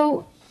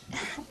 So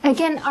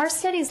again, our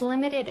study is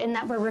limited in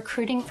that we're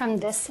recruiting from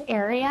this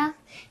area,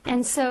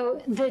 and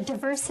so the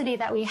diversity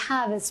that we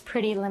have is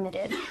pretty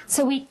limited.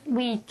 So we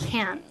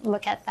can't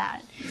look at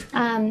that.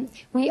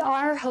 We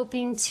are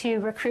hoping to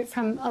recruit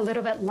from a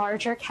little bit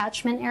larger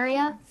catchment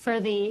area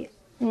for the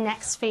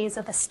next phase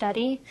of the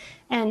study,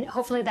 and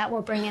hopefully that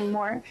will bring in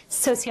more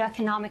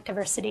socioeconomic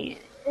diversity.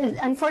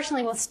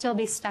 Unfortunately, we'll still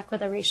be stuck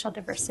with a racial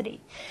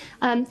diversity.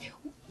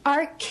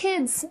 Our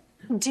kids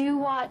do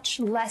watch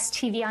less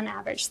TV on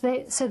average.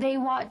 So they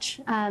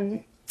watch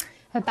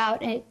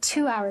about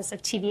 2 hours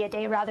of TV a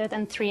day rather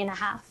than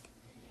 3.5.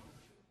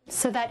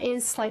 So that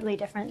is slightly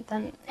different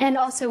than, and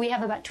also we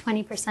have about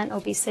 20%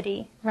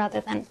 obesity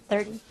rather than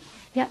 30.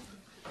 Yeah.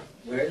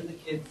 Where are the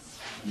kids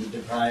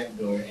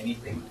deprived or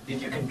anything?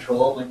 Did you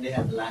control when they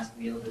had the last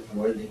meal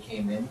before they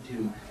came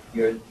into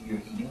your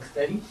eating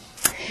study?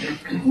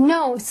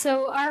 No.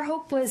 So our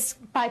hope was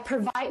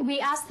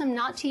we asked them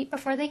not to eat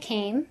before they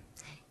came,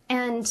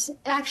 and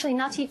actually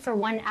not to eat for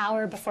 1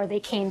 hour before they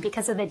came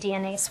because of the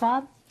DNA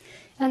swab.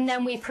 And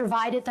then we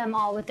provided them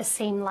all with the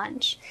same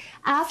lunch.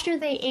 After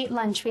they ate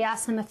lunch, we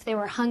asked them if they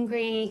were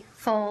hungry,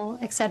 full,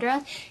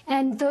 etc.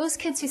 And those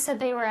kids who said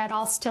they were at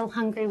all still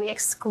hungry, we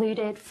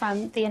excluded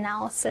from the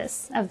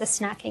analysis of the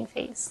snacking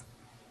phase.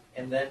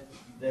 And then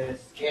the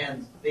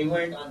scans, they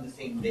weren't on the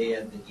same day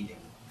as the eating?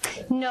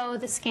 No,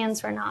 the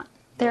scans were not.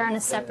 They're on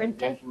a separate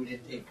day. Food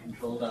intake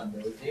controlled on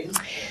those days?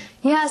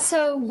 Yeah,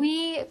 so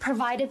we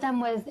provided them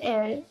with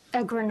a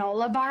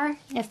granola bar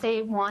if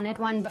they wanted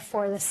one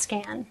before the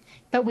scan.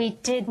 But we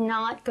did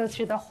not go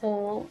through the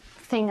whole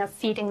thing of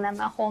feeding them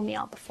a whole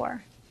meal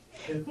before.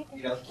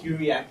 Because, cue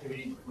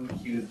reactivity to food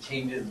cues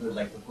changes with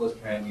like the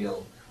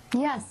postprandial.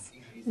 Yes,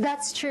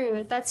 that's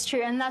true. That's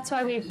true. And that's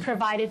why we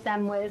provided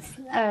them with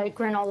a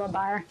granola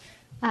bar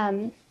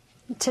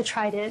to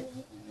try to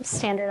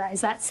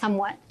standardize that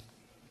somewhat.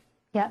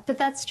 Yeah, but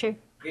that's true.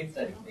 Great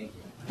study. Thank you.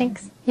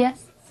 Thanks.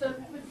 Yes? So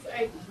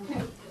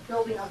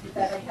building off of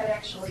that, I had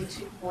actually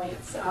 2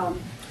 points.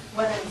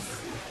 One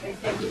is, I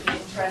think it'd be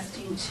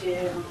interesting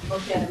to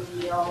look at a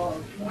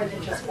meal, more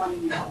than just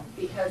one meal,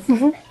 because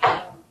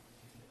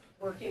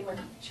working with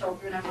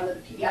children, I'm one of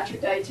the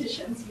pediatric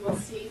dietitians, you will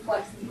see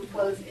flex and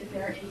flows in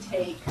their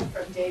intake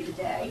from day to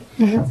day.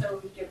 So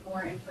we give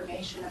more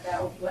information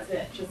about, was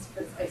it just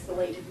this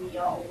isolated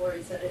meal, or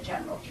is it a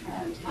general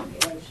trend in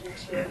relation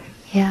to?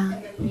 Yeah.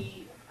 And then the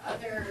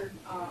other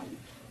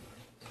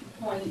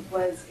point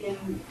was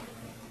in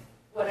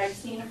what I've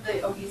seen of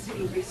the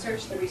obesity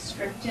research, the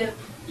restrictive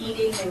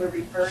eating, they were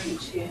referring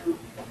to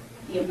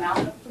the amount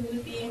of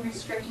food being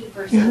restricted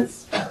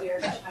versus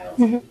where the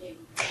child's eating.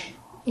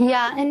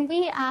 Yeah, and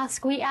we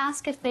ask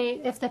if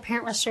the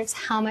parent restricts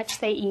how much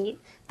they eat,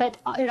 but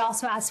it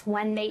also asks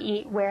when they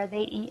eat, where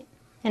they eat,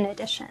 in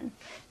addition.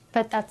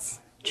 But that's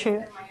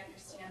true. My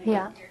understanding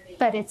yeah,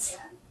 but it's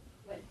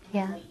what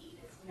yeah. they eat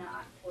is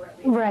not or at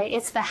least. Right,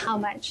 it's the how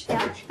much,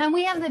 yeah. And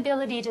we have the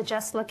ability to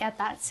just look at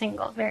that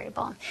single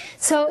variable.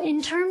 So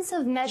in terms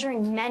of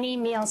measuring many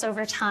meals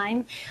over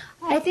time,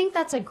 I think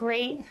that's a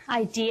great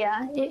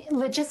idea.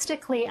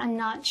 Logistically, I'm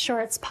not sure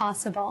it's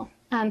possible.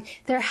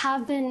 There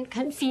have been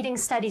feeding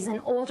studies in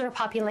older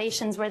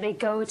populations where they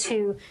go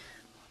to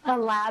a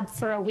lab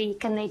for a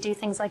week and they do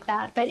things like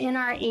that. But in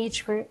our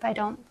age group, I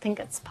don't think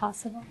it's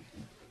possible.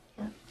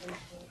 Yeah.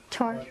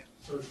 Tor?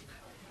 So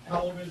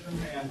television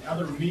and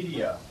other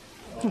media,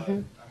 I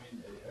mean,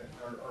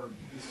 are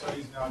these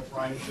studies now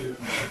trying to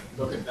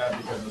look at that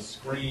because a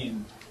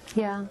screen,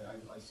 Yeah.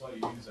 I saw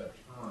you use that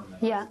term.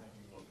 And Yeah. I was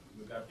thinking, well,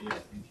 would that be a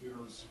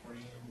computer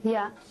screen?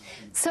 Yeah.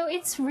 So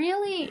it's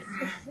really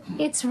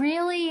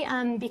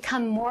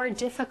become more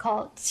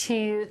difficult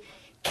to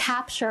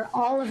capture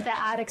all of the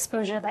ad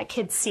exposure that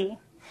kids see,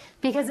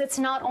 because it's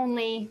not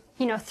only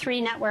 3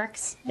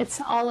 networks,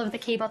 it's all of the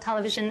cable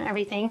television and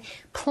everything,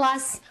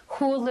 plus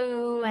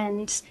Hulu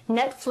and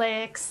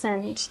Netflix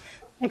and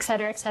et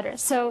cetera, et cetera.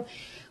 So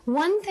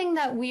one thing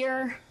that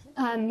we're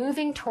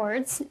moving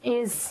towards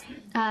is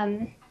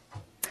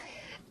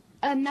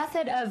a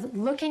method of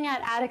looking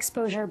at ad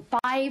exposure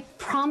by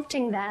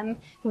prompting them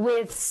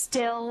with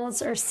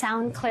stills or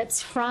sound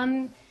clips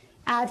from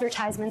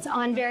advertisements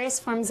on various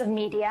forms of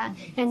media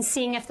and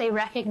seeing if they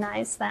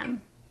recognize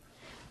them.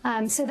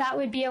 So that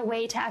would be a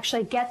way to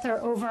actually get their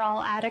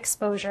overall ad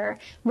exposure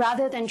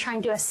rather than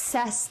trying to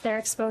assess their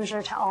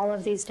exposure to all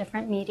of these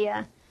different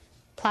media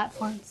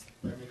platforms.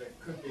 I mean, it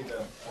could be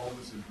that all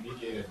this is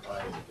mediated by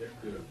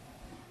addictive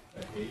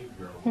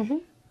behavior.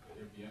 Mm-hmm.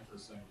 It'd be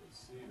interesting to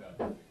see that.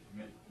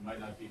 It might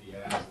not be the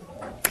ads at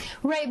all.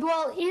 Right.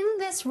 Well, in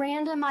this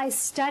randomized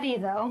study,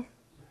 though,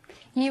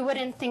 you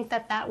wouldn't think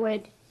that that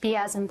would be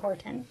as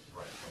important.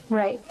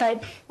 Right.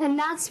 And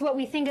that's what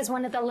we think is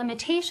one of the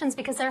limitations,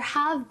 because there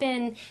have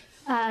been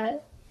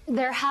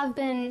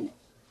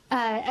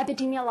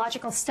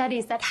epidemiological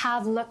studies that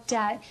have looked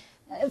at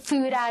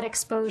food ad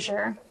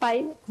exposure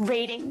by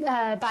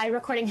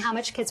recording how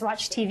much kids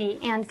watch TV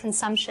and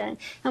consumption.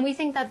 And we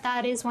think that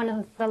that is one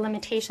of the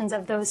limitations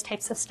of those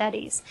types of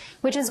studies,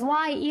 which is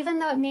why, even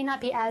though it may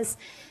not be as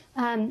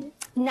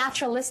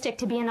naturalistic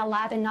to be in a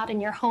lab and not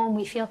in your home,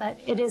 we feel that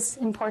it is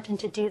important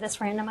to do this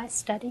randomized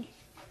study.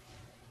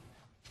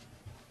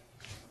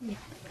 Yeah.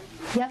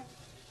 Yep.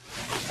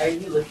 Are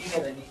you looking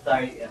at any,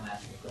 sorry, I'm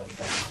asking a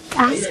question.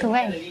 Ask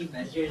away. Are you looking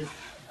at any measures,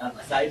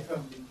 aside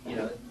from,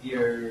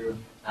 your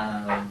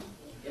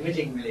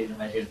imaging related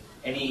measures,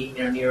 any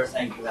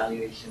neuroscience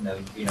evaluation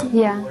of,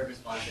 reward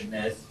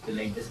responsiveness,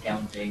 delay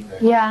discounting, or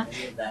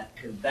any of that?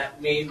 Because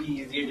that may be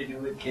easier to do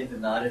with kids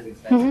and not as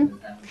expensive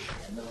as having to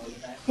scan them all the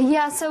time.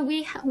 Yeah, so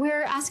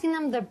we're asking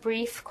them the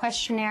brief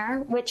questionnaire,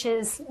 which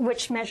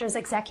measures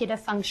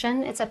executive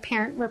function. It's a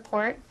parent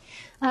report.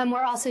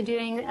 We're also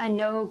doing a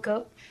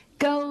no-go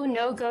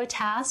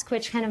task,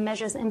 which kind of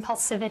measures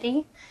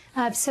impulsivity.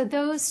 So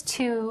those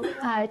 2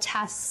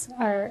 tests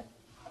are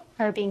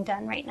being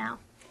done right now.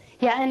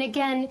 Yeah, and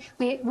again,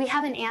 we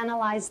haven't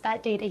analyzed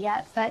that data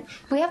yet, but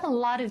we have a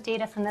lot of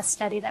data from this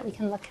study that we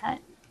can look at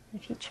in the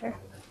future.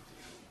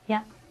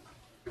 Yeah.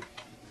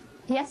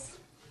 Yes?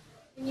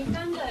 When you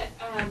found that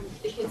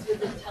the kids with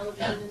the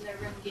television in their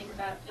room gained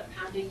about a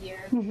pound a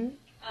year,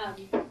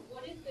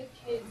 what did the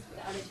kids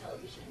without a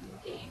television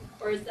gain?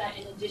 Or is that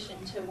in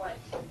addition to what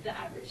the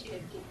average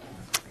kid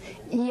gains?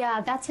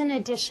 Yeah, that's in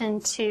addition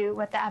to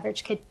what the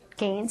average kid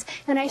gains.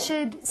 And I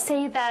should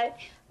say that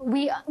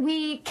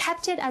we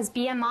kept it as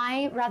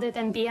BMI rather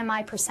than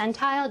BMI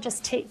percentile,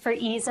 just for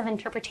ease of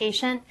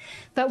interpretation.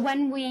 But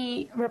when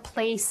we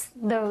replace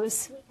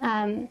those,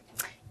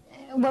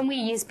 when we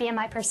use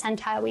BMI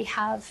percentile, we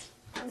have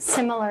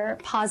similar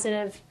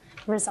positive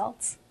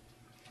results.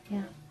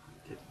 Yeah.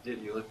 Did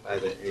you look by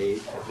the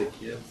age of the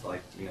kids?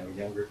 Like,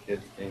 younger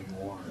kids gain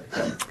more?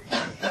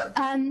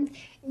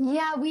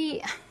 Yeah,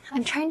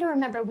 I'm trying to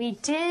remember. We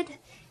did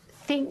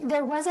think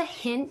there was a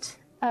hint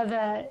of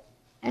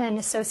an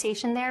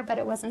association there, but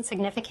it wasn't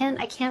significant.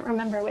 I can't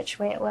remember which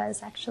way it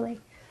was, actually.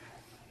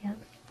 Yeah.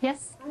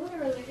 Yes? I have a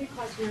related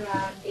question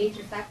about age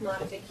effect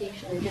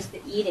modification and just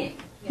the eating.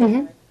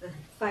 The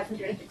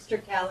 500 extra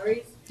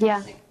calories. Yeah.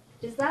 Like,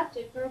 does that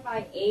differ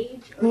by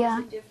age, or does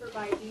it differ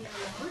by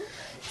BMI?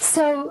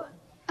 So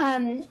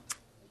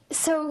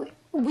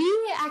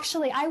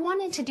I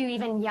wanted to do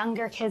even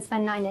younger kids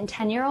than 9 and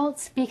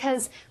 10-year-olds,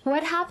 because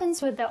what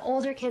happens with the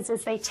older kids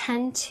is they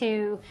tend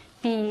to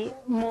be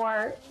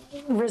more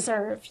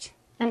reserved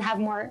and have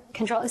more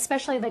control,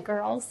 especially the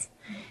girls.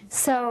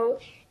 So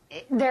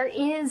there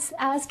is,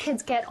 as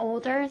kids get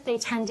older, they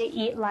tend to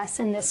eat less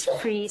in this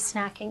free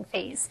snacking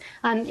phase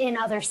in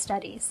other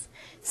studies.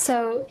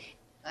 So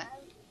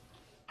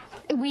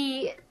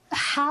we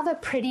have a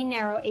pretty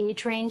narrow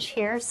age range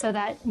here so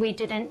that we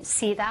didn't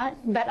see that,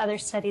 but other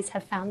studies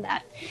have found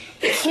that.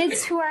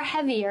 Kids who are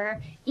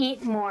heavier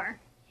eat more,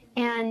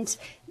 and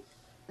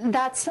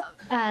that's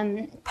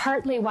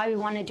partly why we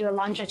want to do a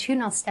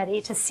longitudinal study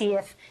to see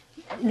if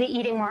the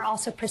eating more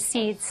also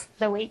precedes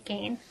the weight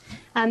gain.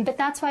 But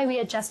that's why we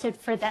adjusted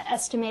for the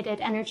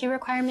estimated energy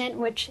requirement,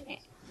 which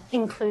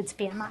includes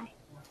BMI.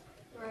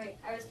 Right.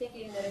 I was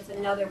thinking that it's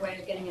another way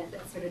of getting at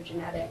that sort of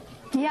genetic.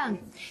 Yeah.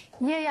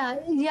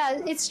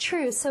 It's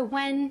true. So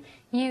when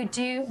we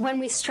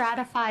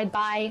stratify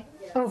by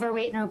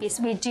overweight and obese,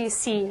 we do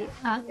see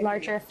a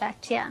larger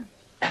effect. Yeah.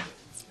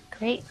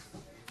 Great.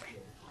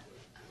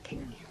 Okay.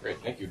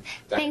 Great. Thank you.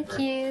 Thank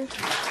you.